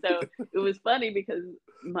 and so it was funny because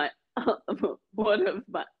my one of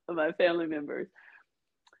my family members,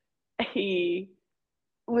 he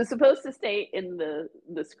was supposed to stay in the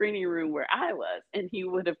screening room where I was, and he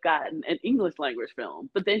would have gotten an English language film.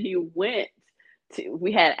 But then he went to,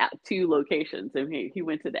 we had two locations, and he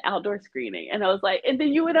went to the outdoor screening, and I was like, and then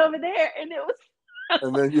you went over there, and it was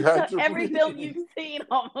and then you so had to every film read. you've seen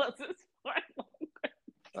almost is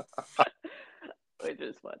foreign, which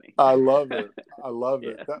is funny. I love it. I love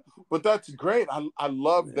it. Yeah, But that's great. I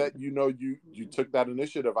love yeah, that you took that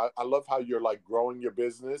initiative. I love how you're like growing your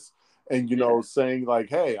business and yeah. saying like,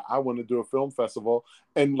 hey, I want to do a film festival.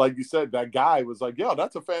 And like you said, that guy was like, yo,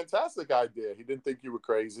 that's a fantastic idea. He didn't think you were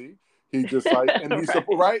crazy. He just like, and he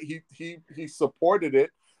support Right. right. He supported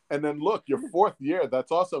it. And then look, your fourth year.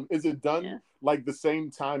 That's awesome. Is it done Yeah. like the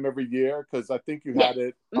same time every year? Because I think you Yes. had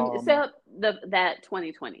it. So that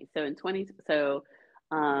 2020. So in 20, so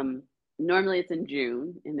um normally it's in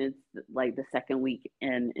June, and it's like the second week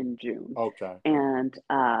in June. Okay. And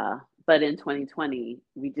but in 2020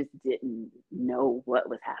 we just didn't know what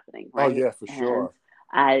was happening, Oh right? yeah, for And sure.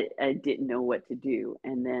 I didn't know what to do.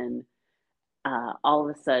 And then all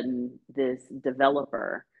of a sudden this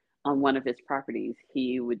developer on one of his properties,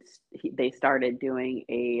 they started doing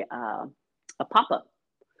a pop-up,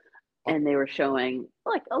 and they were showing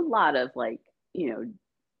like a lot of like you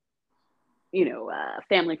know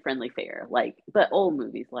family friendly fare, like, but old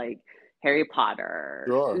movies like Harry Potter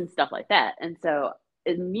Sure. and stuff like that. And so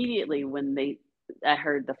immediately when I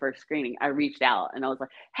heard the first screening, I reached out and I was like,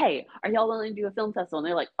 "Hey, are y'all willing to do a film festival?" And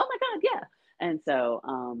they're like, "Oh my God, yeah!" And so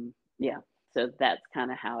yeah, so that's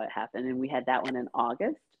kind of how it happened. And we had that one in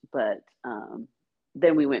August, but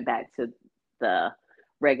then we went back to the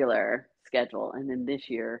regular schedule, and then this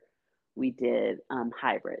year we did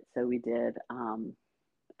hybrid. So we did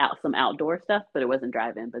some outdoor stuff, but it wasn't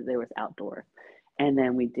drive-in, but there was outdoor. And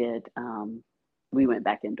then we went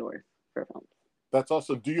back indoors for films. That's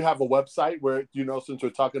also, do you have a website where, since we're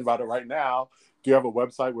talking about it right now, do you have a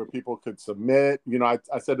website where people could submit? I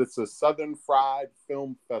said it's a Southern Fried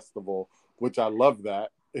Film Festival, which I love that.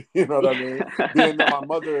 You know what I mean? Being that my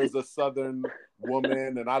mother is a Southern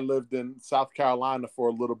woman and I lived in South Carolina for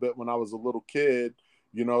a little bit when I was a little kid,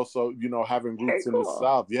 so, having Very roots in the cool.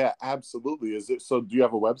 South. Yeah, absolutely. Is it, so do you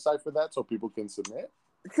have a website for that so people can submit?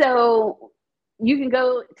 So you can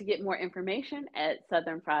go to get more information at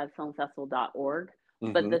southernfriedfilmfestival.org,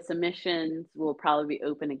 but Hmm. the submissions will probably be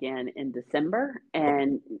open again in December,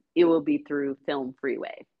 and it will be through Film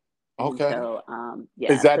Freeway. And Okay. so, Is yeah,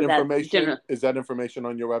 that so that's information, general. is that information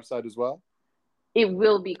on your website as well? It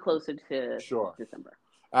will be closer to Sure. December.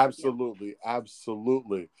 Yep. Absolutely.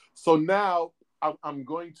 Absolutely. So now I'm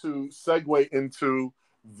going to segue into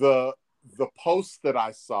the the post that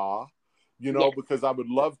I saw, Yes. because I would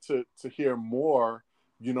love to hear more,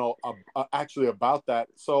 actually about that.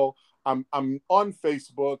 So I'm on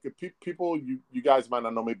Facebook. People, you guys might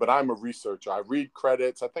not know me, but I'm a researcher. I read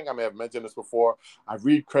credits. I think I may have mentioned this before. I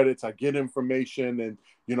read credits. I get information, and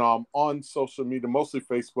I'm on social media, mostly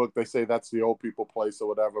Facebook. They say that's the old people place or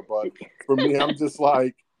whatever, but for me, I'm just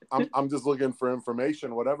like I'm just looking for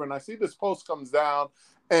information, whatever. And I see this post comes down,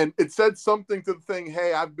 and it said something to the thing,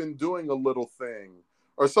 "Hey, I've been doing a little thing,"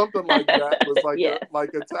 or something like that. Was like a Yes.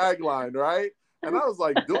 tagline, right? And I was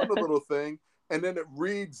like doing a little thing, and then it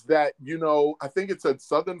reads that I think it said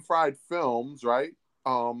Southern Fried Films, right?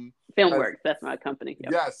 Has Filmworks, that's my company.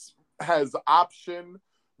 Yep. Yes, has optioned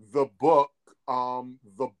the book,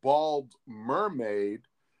 The Bald Mermaid,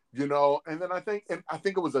 and then I think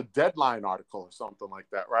it was a Deadline article or something like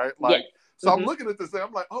that, right? Yes. Like, so I'm Hmm. looking at this thing,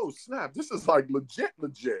 I'm like, oh snap, this is like legit,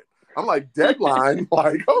 legit. I'm like, Deadline,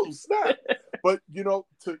 like, oh snap. But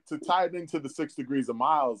to tie it into the 6 degrees of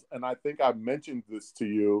Miles, and I think I mentioned this to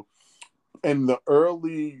you in the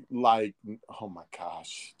early, like, oh my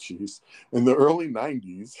gosh, jeez, in the early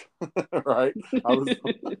 90s, right? I was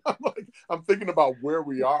I'm thinking about where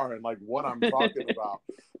we are and like what I'm talking about.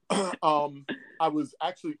 I was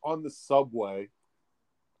actually on the subway,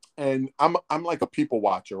 and I'm like a people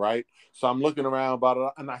watcher, right? So I'm looking around about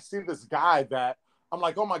it, and I see this guy that I'm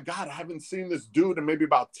like, oh my God, I haven't seen this dude in maybe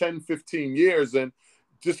about 10, 15 years. And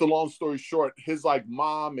just a long story short, his like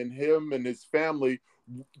mom and him and his family,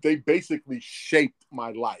 they basically shaped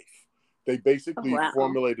my life. They Oh, basically wow.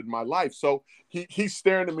 formulated my life. So he's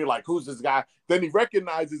staring at me like, who's this guy? Then he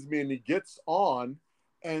recognizes me and he gets on,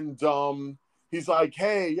 and he's like,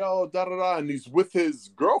 hey, yo, da da da. And he's with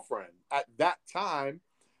his girlfriend at that time.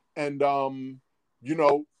 And you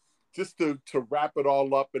know, just to wrap it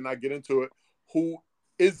all up and I get into it, who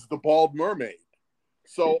is the bald mermaid?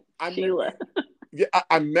 So Sheila. yeah,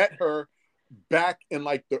 I met her back in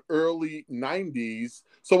like the early 90s.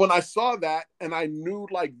 So when I saw that and I knew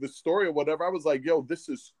like the story or whatever, I was like, yo, this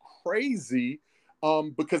is crazy.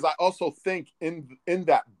 Because I also think in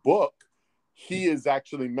that book, he is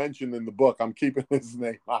actually mentioned in the book. I'm keeping his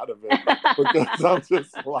name out of it because I'm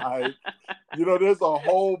just like, there's a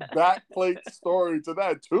whole backplate story to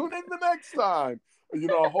that. Tune in the next time.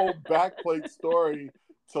 A whole backplate story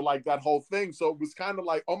to like that whole thing. So it was kind of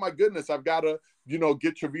like, oh my goodness, I've got to,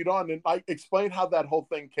 get Trevite on and like explain how that whole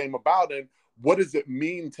thing came about and what does it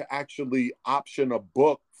mean to actually option a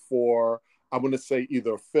book for, I want to say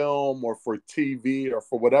either film or for TV or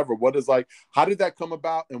for whatever. What is like, how did that come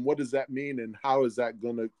about and what does that mean and how is that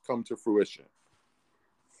going to come to fruition?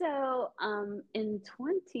 So, in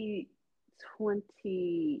 2020,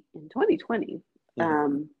 Mm-hmm.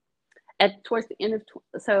 um, at towards the end of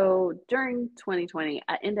so during 2020,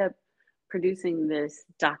 I ended up producing this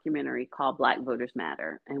documentary called Black Voters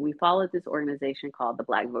Matter, and we followed this organization called the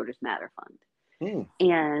Black Voters Matter Fund. Mm.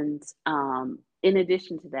 And in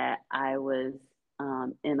addition to that, I was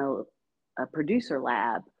in a producer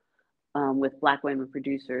lab with Black women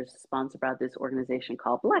producers, sponsored by this organization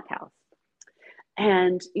called Black House.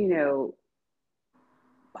 And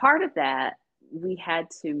part of that, we had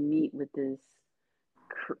to meet with this,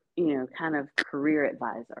 kind of career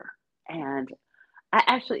advisor. And I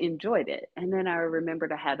actually enjoyed it. And then I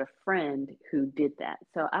remembered I had a friend who did that.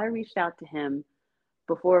 So I reached out to him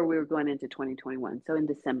before we were going into 2021. So in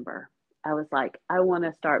December, I was like, I want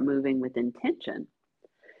to start moving with intention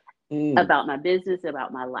Mm. about my business,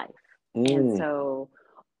 about my life. And Mm. so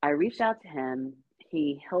I reached out to him.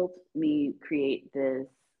 He helped me create this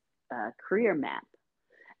career map.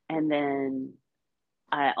 And then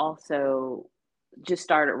I also just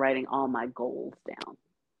started writing all my goals down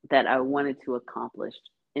that I wanted to accomplish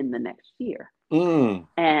in the next year. Mm.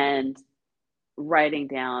 And writing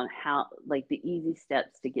down how, like, the easy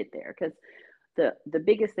steps to get there, because the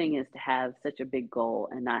biggest thing is to have such a big goal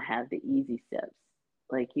and not have the easy steps.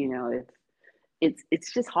 Like,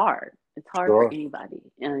 it's just hard. It's hard for Sure. anybody,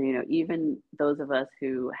 and even those of us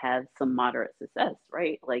who have some moderate success,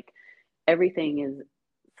 right? Like, everything is,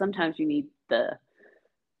 sometimes you need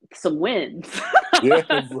some wins Yeah,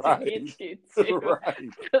 to right. get you to Right.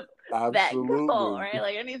 that goal, Absolutely. right?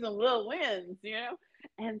 Like I need some little wins, you know?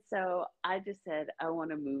 And so I just said, I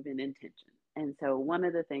want to move in intention. And so one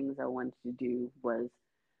of the things I wanted to do was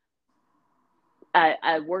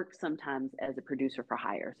I work sometimes as a producer for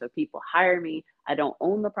hire. So people hire me. I don't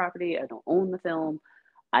own the property, I don't own the film.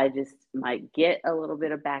 I just might get a little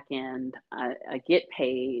bit of back end. I get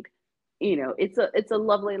paid. You know, it's a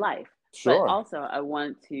lovely life. But Sure. also I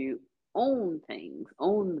want to own things,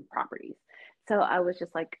 own the properties. So I was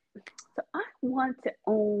just like, so I want to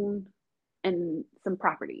own and some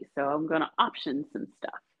properties. So I'm gonna option some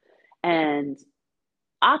stuff. And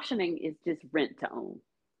optioning is just rent to own.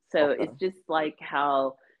 So Okay. it's just like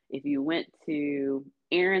how if you went to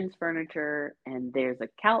Aaron's Furniture and there's a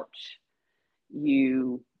couch,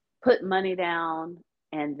 you put money down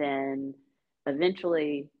and then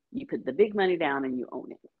eventually you put the big money down and you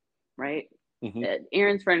own it, right? Hmm. At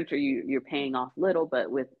Aaron's Furniture, you're paying off little,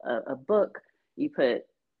 but with a book, you put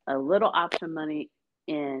a little option money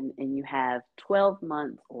in and you have 12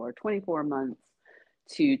 months or 24 months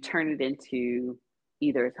to turn it into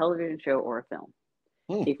either a television show or a film.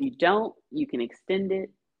 Hmm. If you don't, you can extend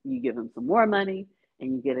it, you give them some more money,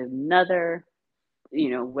 and you get another,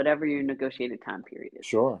 whatever your negotiated time period is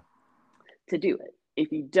Sure. to do it.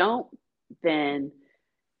 If you don't, then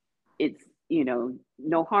it's,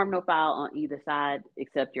 no harm, no foul on either side,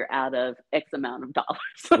 except you're out of X amount of dollars.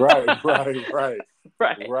 Right. Right. Right.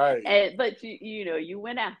 Right. Right. But you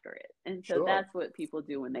went after it. And so Sure. that's what people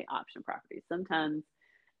do when they option properties. Sometimes,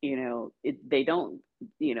 they don't,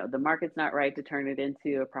 the market's not right to turn it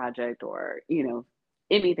into a project or,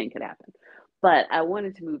 anything could happen. But I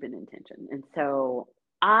wanted to move in intention. And so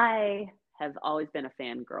I have always been a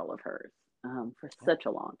fangirl of hers for such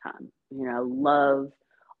a long time. I love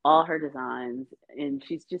all her designs and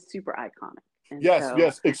she's just super iconic. And Yes. so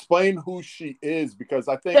Yes. Explain who she is, because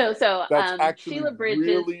I think that's so actually Sheila Bridges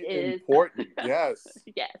really is important. Yes.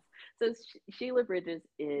 yes. So Sheila Bridges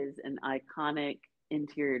is an iconic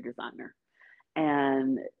interior designer,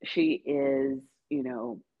 and she is,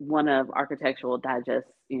 one of Architectural Digest's,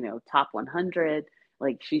 top 100.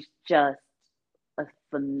 Like she's just a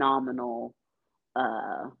phenomenal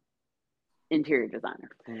uh, interior designer,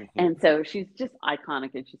 Hmm. and so she's just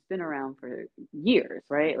iconic, and she's been around for years,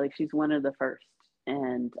 right? Like she's one of the first,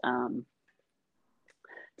 and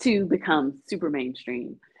to become super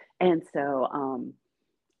mainstream. And so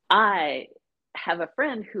I have a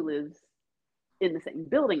friend who lives in the same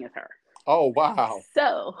building as her. Oh, wow.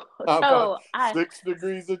 So, How about so I 6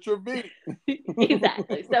 degrees at your feet?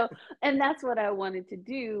 exactly. So, and that's what I wanted to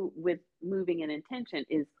do with moving in intention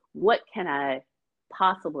is what can I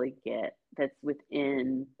possibly get that's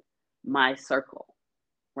within my circle,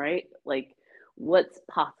 right? Like what's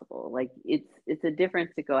possible. Like it's a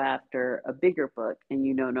difference to go after a bigger book and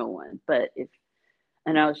no one. But if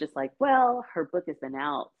and I was just like, well, her book has been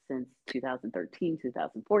out since 2013,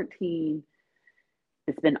 2014.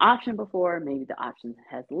 It's been optioned before. Maybe the option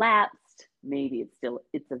has lapsed. Maybe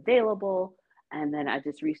it's available. And then I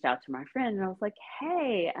just reached out to my friend and I was like,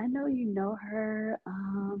 hey, I know you know her.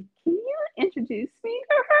 Can you introduce me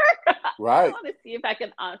to her? I Right. want to see if I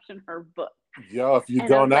can option her book. Yo, if you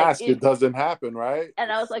And I was don't like, ask, it doesn't happen, right?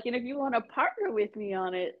 and I was like, and if you want to partner with me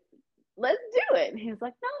on it, let's do it. And he was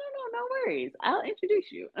like, no worries. I'll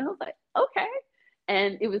introduce you. And I was like, okay.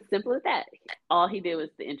 And it was simple as that. All he did was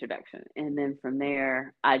the introduction. And then from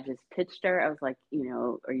there, I just pitched her. I was like,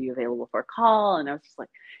 are you available for a call? And I was just like,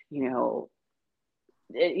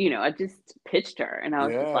 I just pitched her. And I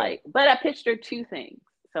was just Yeah. like, but I pitched her two things.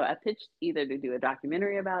 So I pitched either to do a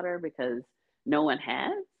documentary about her because no one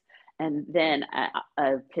has. And then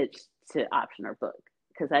I pitched to option her book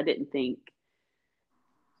because I didn't think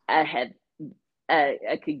I had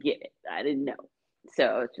I could get it. I didn't know.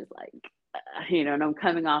 So it's just like, and I'm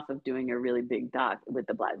coming off of doing a really big doc with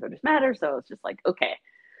the Black Voters Matter. So it's just like, okay,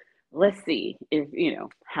 let's see if,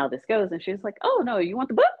 how this goes. And she was like, oh, no, you want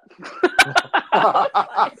the book?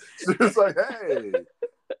 She was like, hey,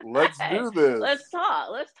 let's Hey, do this. let's talk.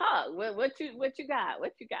 Let's talk. What you got?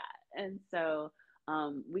 What you got? And so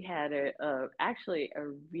we had actually a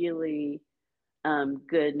really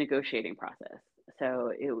good negotiating process.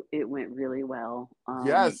 So it went really well.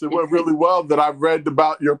 Yes, it It went took. really well that I've read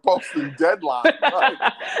about your posting deadline. Like,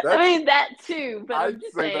 I that's, mean that too, but I'd I'm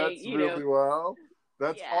just say saying, that's really well.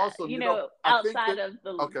 That's yeah, awesome. I think outside that,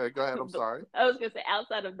 of okay, go ahead. I'm sorry. I was gonna say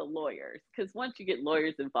outside of the lawyers, because once you get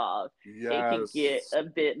lawyers involved, it can get Yes. a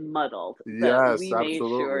bit muddled. But Yes, we made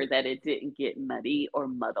sure absolutely. that it didn't get muddy or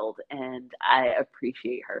muddled, and I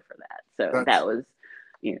appreciate her for that. So that That's was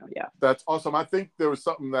Yeah. That's awesome. I think there was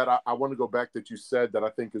something that I want to go back that you said that I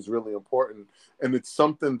think is really important. And it's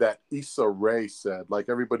something that Issa Rae said. Like,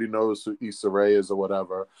 everybody knows who Issa Rae is or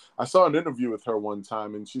whatever. I saw an interview with her one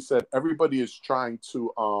time, and she said everybody is trying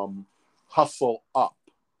to hustle up,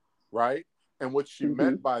 right? And what she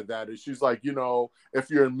meant by that is, she's like, if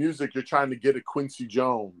you're in music, you're trying to get a Quincy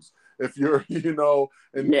Jones. If you're, in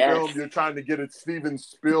film, you're trying to get it Steven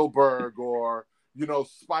Spielberg or,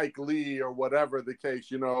 Spike Lee or whatever the case,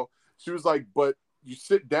 She was like, but you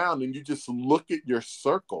sit down and you just look at your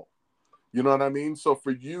circle. You know what I mean? So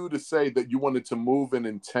for you to say that you wanted to move in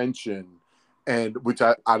intention, and which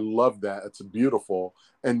I love that, it's beautiful.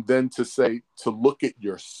 And then to say, to look at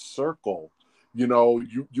your circle, you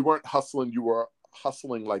weren't hustling, you were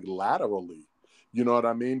hustling like laterally. You know what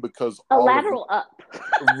I mean? Because a lateral up.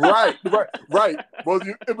 Right. Well,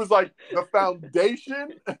 it was like the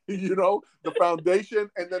foundation, the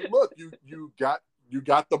foundation, and then look, you got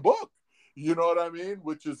the book. You know what I mean?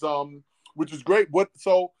 Which is great.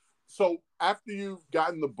 So after you've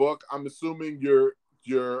gotten the book, I'm assuming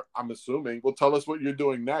well, tell us what you're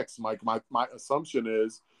doing next, Mike. My assumption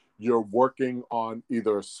is you're working on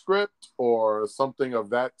either a script or something of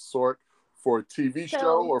that sort for a TV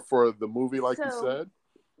show or for the movie, like you said?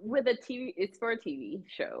 With a TV, it's for a TV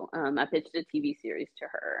show. I pitched a TV series to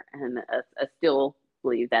her, and I still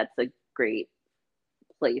believe that's a great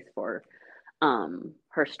place for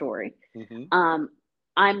her story. I'm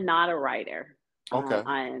not a writer. Okay.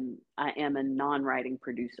 I am a non-writing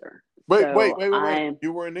producer. Wait.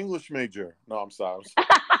 You were an English major. No, I'm sorry.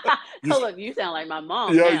 Look, you sound like my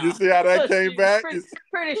mom. Yeah, now. you see how that came back?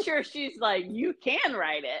 Pretty sure she's like, you can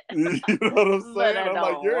write it. You know what I'm saying? But I don't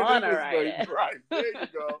like, you're an English major. Right. There you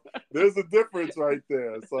go. There's a difference right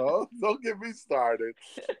there. So don't get me started.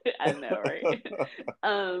 I know,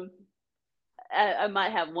 right? I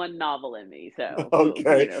might have one novel in me, so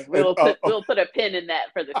okay. we'll put a pin in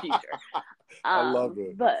that for the future. I love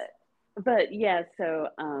it. But yeah, so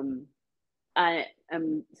I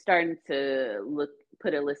am starting to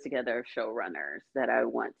put a list together of showrunners that I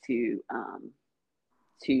want to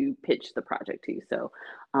pitch the project to. So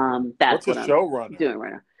that's what I'm doing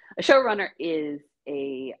right now. A showrunner is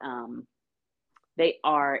they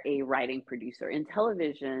are a writing producer. In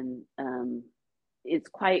television, it's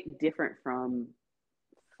quite different from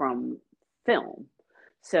film.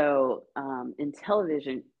 So in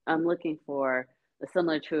television, I'm looking for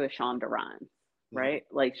similar to a Shonda Rhimes, right?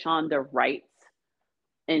 Like Shonda writes,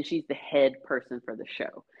 and she's the head person for the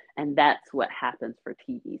show, and that's what happens for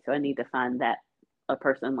TV. So I need to find that a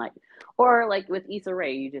person like with Issa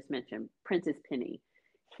Rae, you just mentioned Princess Penny.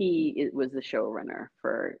 He was the showrunner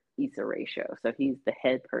for Issa Rae show, so he's the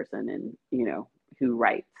head person, and who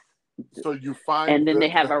writes. So you find, and then they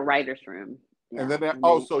have a writer's room. Yeah. And then,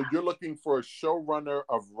 so you're looking for a showrunner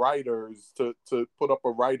of writers to put up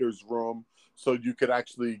a writer's room so you could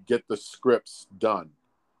actually get the scripts done.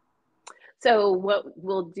 So what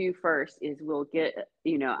we'll do first is we'll get,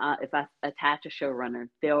 if I attach a showrunner,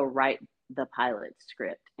 they'll write the pilot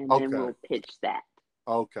script, and then we'll pitch that.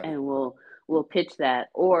 Okay. And we'll pitch that,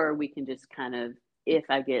 or we can just kind of, if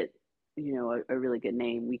I get, a really good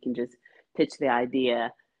name, we can just pitch the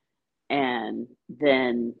idea, and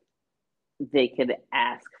then they could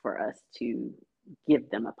ask for us to give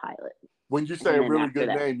them a pilot. When you say a really good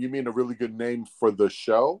name, you mean a really good name for the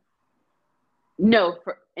show? No,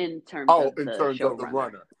 in terms of the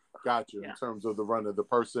runner. Got you. Yeah. In terms of the runner, the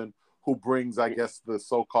person who brings, I guess, the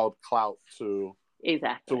so-called clout to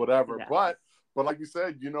whatever. Exactly. But like you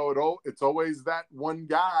said, it's always that one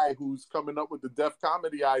guy who's coming up with the Def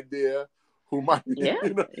Comedy idea who might,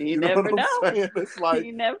 you never know. It's like,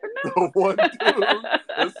 you never know. The one dude,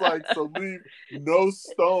 it's like, so leave no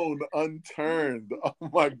stone unturned. Oh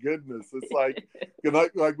my goodness. It's like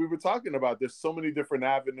we were talking about, there's so many different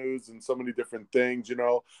avenues and so many different things,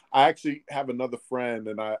 I actually have another friend,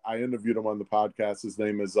 and I interviewed him on the podcast. His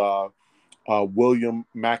name is William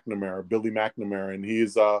McNamara, Billy McNamara. And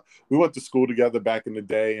he's, we went to school together back in the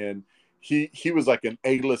day, and he was like an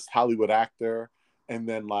A-list Hollywood actor. And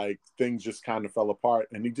then things just kind of fell apart.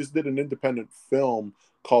 And he just did an independent film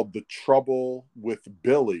called The Trouble with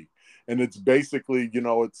Billy. And it's basically,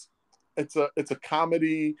 it's a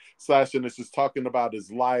comedy / and it's just talking about his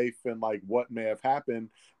life and what may have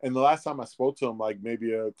happened. And the last time I spoke to him,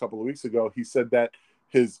 maybe a couple of weeks ago, he said that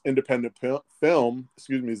his independent film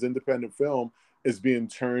is being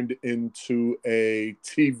turned into a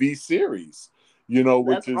TV series.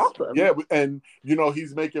 Which is awesome. Yeah, and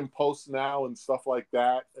he's making posts now and stuff like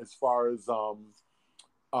that, as far as we're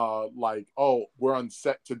on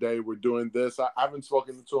set today, we're doing this. I haven't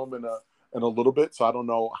spoken to him in in a little bit, so I don't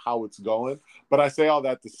know how it's going. But I say all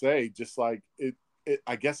that to say, just like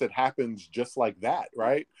I guess it happens just like that,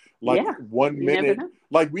 right? Like Yeah, one you never minute, know.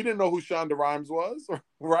 like we didn't know who Shonda Rhimes was,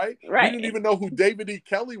 right? We didn't Right. even know who David E.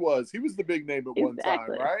 Kelly was. He was the big name at one time,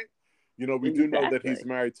 Exactly. right? We do know that he's Exactly.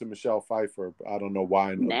 married to Michelle Pfeiffer. I don't know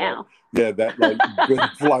why I know that. Now, Yeah, that like bit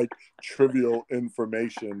of like trivial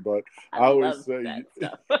information, but I I always love say, that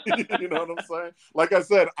stuff. you know what I'm saying? Like I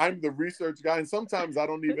said, I'm the research guy, and sometimes I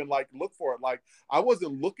don't even like look for it. Like I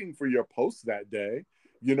wasn't looking for your post that day,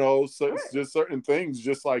 so it's Sure. just certain things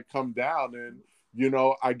just like come down, and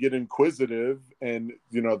I get inquisitive, and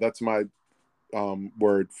that's my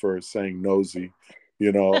word for saying nosy.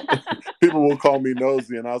 You know, people will call me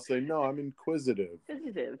nosy, and I'll say, no, I'm inquisitive.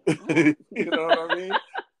 Sensitive. You Well, know what I mean?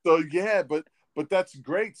 So yeah, but that's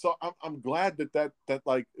great. So I'm glad that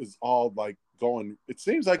like is all like going. It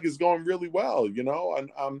seems like it's going really well. And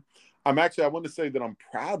I'm actually, I want to say that I'm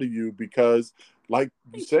proud of you because, like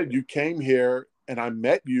you thank said, you. you came here and I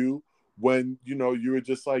met you when you were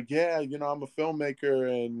just like, yeah, I'm a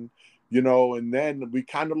filmmaker, and then we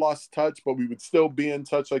kind of lost touch, but we would still be in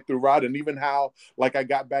touch like throughout. And even how like I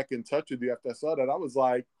got back in touch with you after I saw that, I was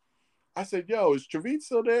like, I said, yo, is Trevite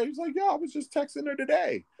still there? He was like, yo, I was just texting her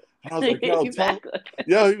today. And I was like, yo, Exactly.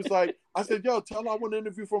 he was like, I said, yo, tell her I want to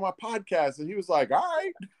interview for my podcast. And he was like, all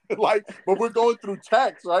right. Like, but we're going through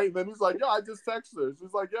text, right? And then he's like, yo, I just texted her.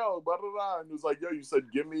 She's like, yo, blah, blah, blah. And he was like, yo, you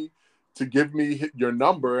said, give me your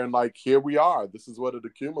number. And like, here we are. This is what it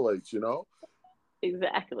accumulates.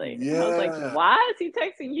 Exactly. And I was like, Yeah. why is he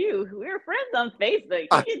texting you? We're friends on Facebook. He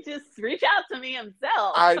I, could just reach out to me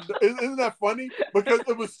himself. isn't that funny? Because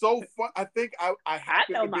it was so fun. I think I I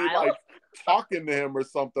happened know to be Miles. like talking to him or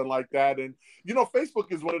something like that. And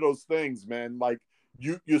Facebook is one of those things, man. Like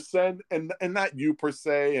you send, and not you per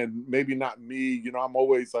se, and maybe not me. I'm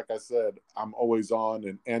always, like I said, I'm always on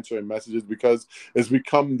and answering messages because it's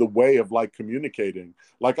become the way of like communicating.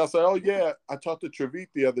 Like I'll say, oh yeah, I talked to Trevite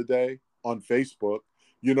the other day on Facebook.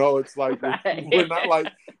 It's like we're Right. not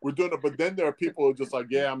like we're doing it. But then there are people who are just like,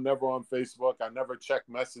 yeah, I'm never on Facebook. I never check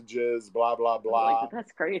messages, blah, blah, I was like, blah.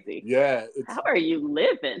 that's crazy. Yeah, How are you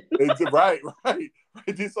living? it's right, right.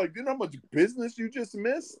 It's like, how much business you just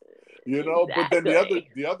missed? But then the other Exactly.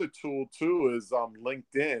 the other tool too is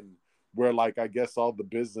LinkedIn, where like I guess all the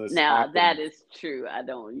business Now that happens. is true. I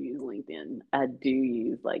don't use LinkedIn. I do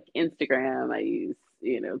use like Instagram. I use,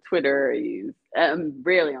 Twitter. I'm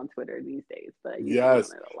rarely on Twitter these days, but I used to be on Yes.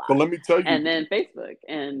 it a But lot. let me tell you, And then Facebook,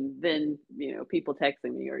 and then people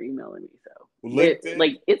texting me or emailing me. So LinkedIn,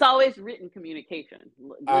 like it's always written communication.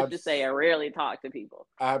 Let's just say I abs- rarely talk to people.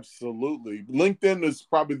 absolutely. LinkedIn is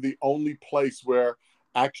probably the only place where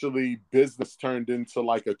actually business turned into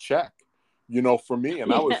like a check, for me.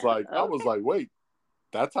 And I was Yeah. like, Okay. wait,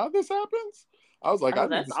 that's how this happens? I was like, I Oh, need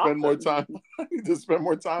that's to spend more time. awesome. I need to spend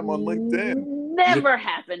more time on LinkedIn. Yeah. Never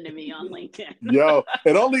happened to me on LinkedIn. Yo,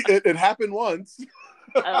 it happened once.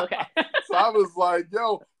 Oh, okay. So I was like,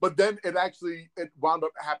 yo, but then it wound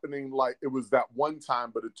up happening like it was that one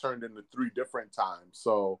time, but it turned into 3 different times.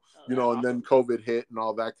 So, Oh, that's and then awesome. COVID hit and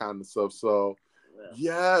all that kind of stuff. So, Well,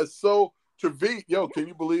 yeah. So, Trevite, yo, yeah. can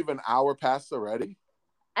you believe an hour passed already?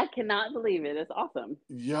 I cannot believe it. It's awesome.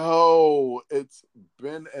 Yo, it's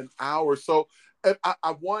been an hour. So,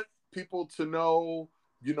 I want people to know,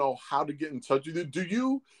 how to get in touch with you. Do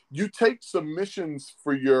you take submissions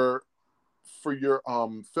for your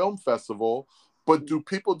film festival, but do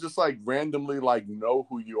people just like randomly like know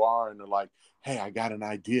who you are and they're like, hey, I got an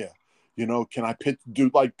idea, can I pitch? Do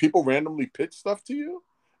like people randomly pitch stuff to you?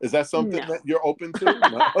 Is that something that No, you're open to?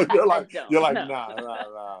 No. you're I like don't. you're like No,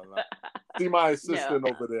 nah. See my no. assistant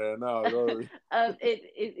over there. No.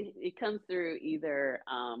 It comes through either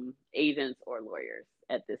agents or lawyers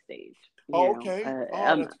at this stage. Oh, okay.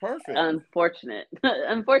 Oh, that's perfect. Unfortunate,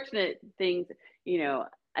 unfortunate things.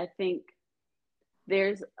 I think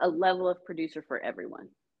there's a level of producer for everyone.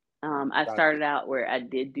 I Gotcha. started out where I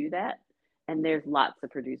did do that, and there's lots of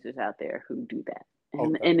producers out there who do that,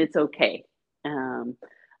 and Okay. and it's okay.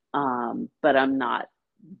 Um, but I'm not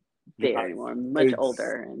You're there not. anymore. I'm much It's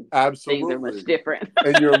older, and things are much absolutely. different.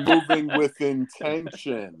 And you're moving with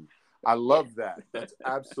intention. I Yes. love that. That's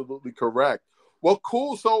absolutely correct. Well,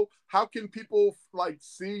 cool. So, how can people like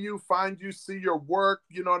see you, find you, see your work?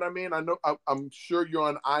 You know what I mean? I know. I'm sure you're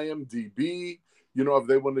on IMDb. If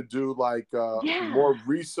they want to do like Yeah, more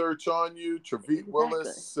research on you, Trevite exactly.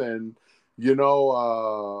 Willis, and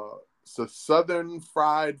so Southern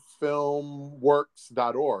Fried Film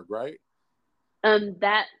Works.org, right?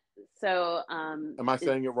 That So, Am I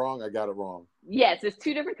saying it wrong? I got it wrong. yes, it's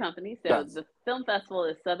two different companies. So Yes. the film festival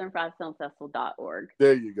is southernfriesfilmfestival.org.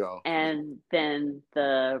 There you go. And then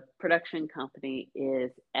the production company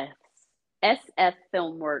is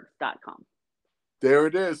sffilmworks.com. There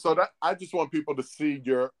it is. So that I just want people to see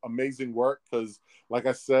your amazing work because, like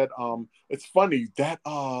I said, it's funny that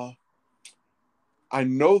I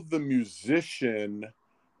know the musician,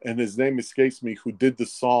 and his name escapes me, who did the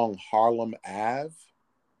song Harlem Ave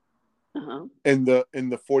in the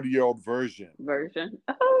 40-year-old version.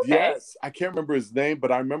 Oh, okay. Yes, I can't remember his name,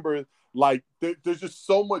 but I remember like there's just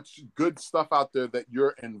so much good stuff out there that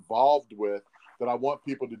you're involved with that I want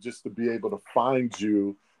people to be able to find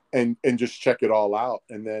you and just check it all out,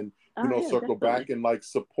 and then circle definitely back and like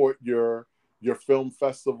support your film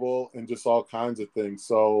festival and just all kinds of things.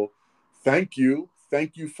 So thank you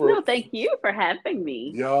for No, thank you for having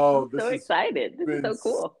me. yo. I'm so excited. This is so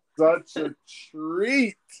cool. Such a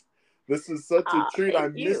treat. This is such a treat. I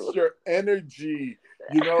Thank miss you. your energy.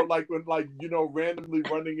 Like when randomly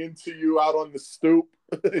running into you out on the stoop.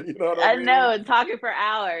 You know what I mean? I know, and talking for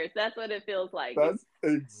hours. That's what it feels like. That's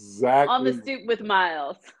exactly on the stoop with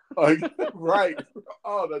Miles. Right.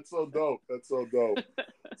 Oh, that's so dope.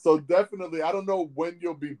 So definitely, I don't know when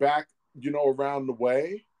you'll be back, around the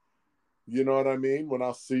way. You know what I mean? When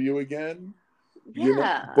I'll see you again.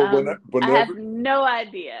 Yeah. But I have no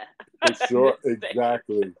idea. For sure.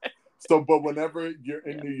 Exactly. So, but whenever you're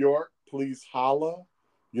in New York, please holla.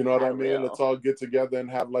 You know what I mean? Let's all get together and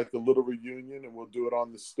have like a little reunion, and we'll do it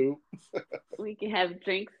on the stoop. We can have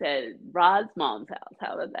drinks at Rod's mom's house.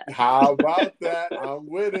 How about that? How about that? I'm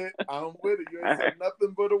with it. You ain't said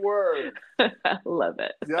nothing but a word. I love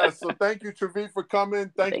it. Yeah. So thank you, Trevite, for coming.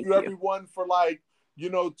 Thank you, everyone, for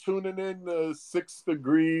tuning in to 6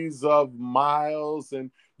 Degrees of Miles. And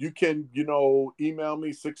you can, email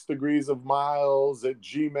me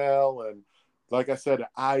 6degreesofmiles@gmail. And like I said,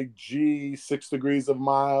 IG 6 Degrees of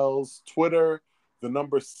Miles, Twitter, the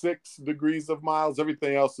number 6 Degrees of Miles.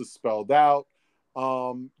 Everything else is spelled out.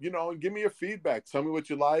 And give me your feedback. Tell me what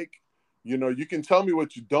you like. You can tell me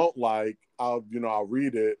what you don't like. I'll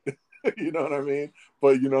read it. You know what I mean?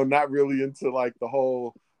 But, not really into like the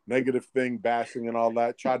whole negative thing, bashing and all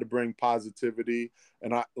that. Try to bring positivity.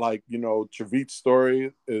 And I Trevite's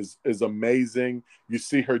story is amazing. You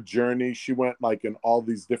see her journey. She went like in all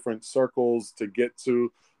these different circles to get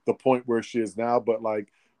to the point where she is now. But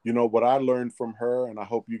what I learned from her, and I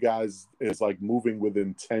hope you guys, is like moving with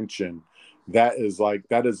intention. That is a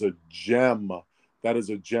gem. That is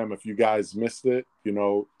a gem. If you guys missed it,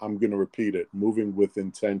 I'm going to repeat it. Moving with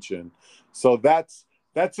intention. So that's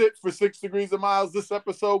it for 6 Degrees of Miles, this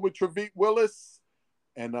episode with Trevite Willis.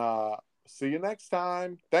 And see you next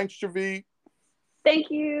time. Thanks, Trevite.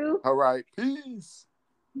 Thank you. All right. Peace.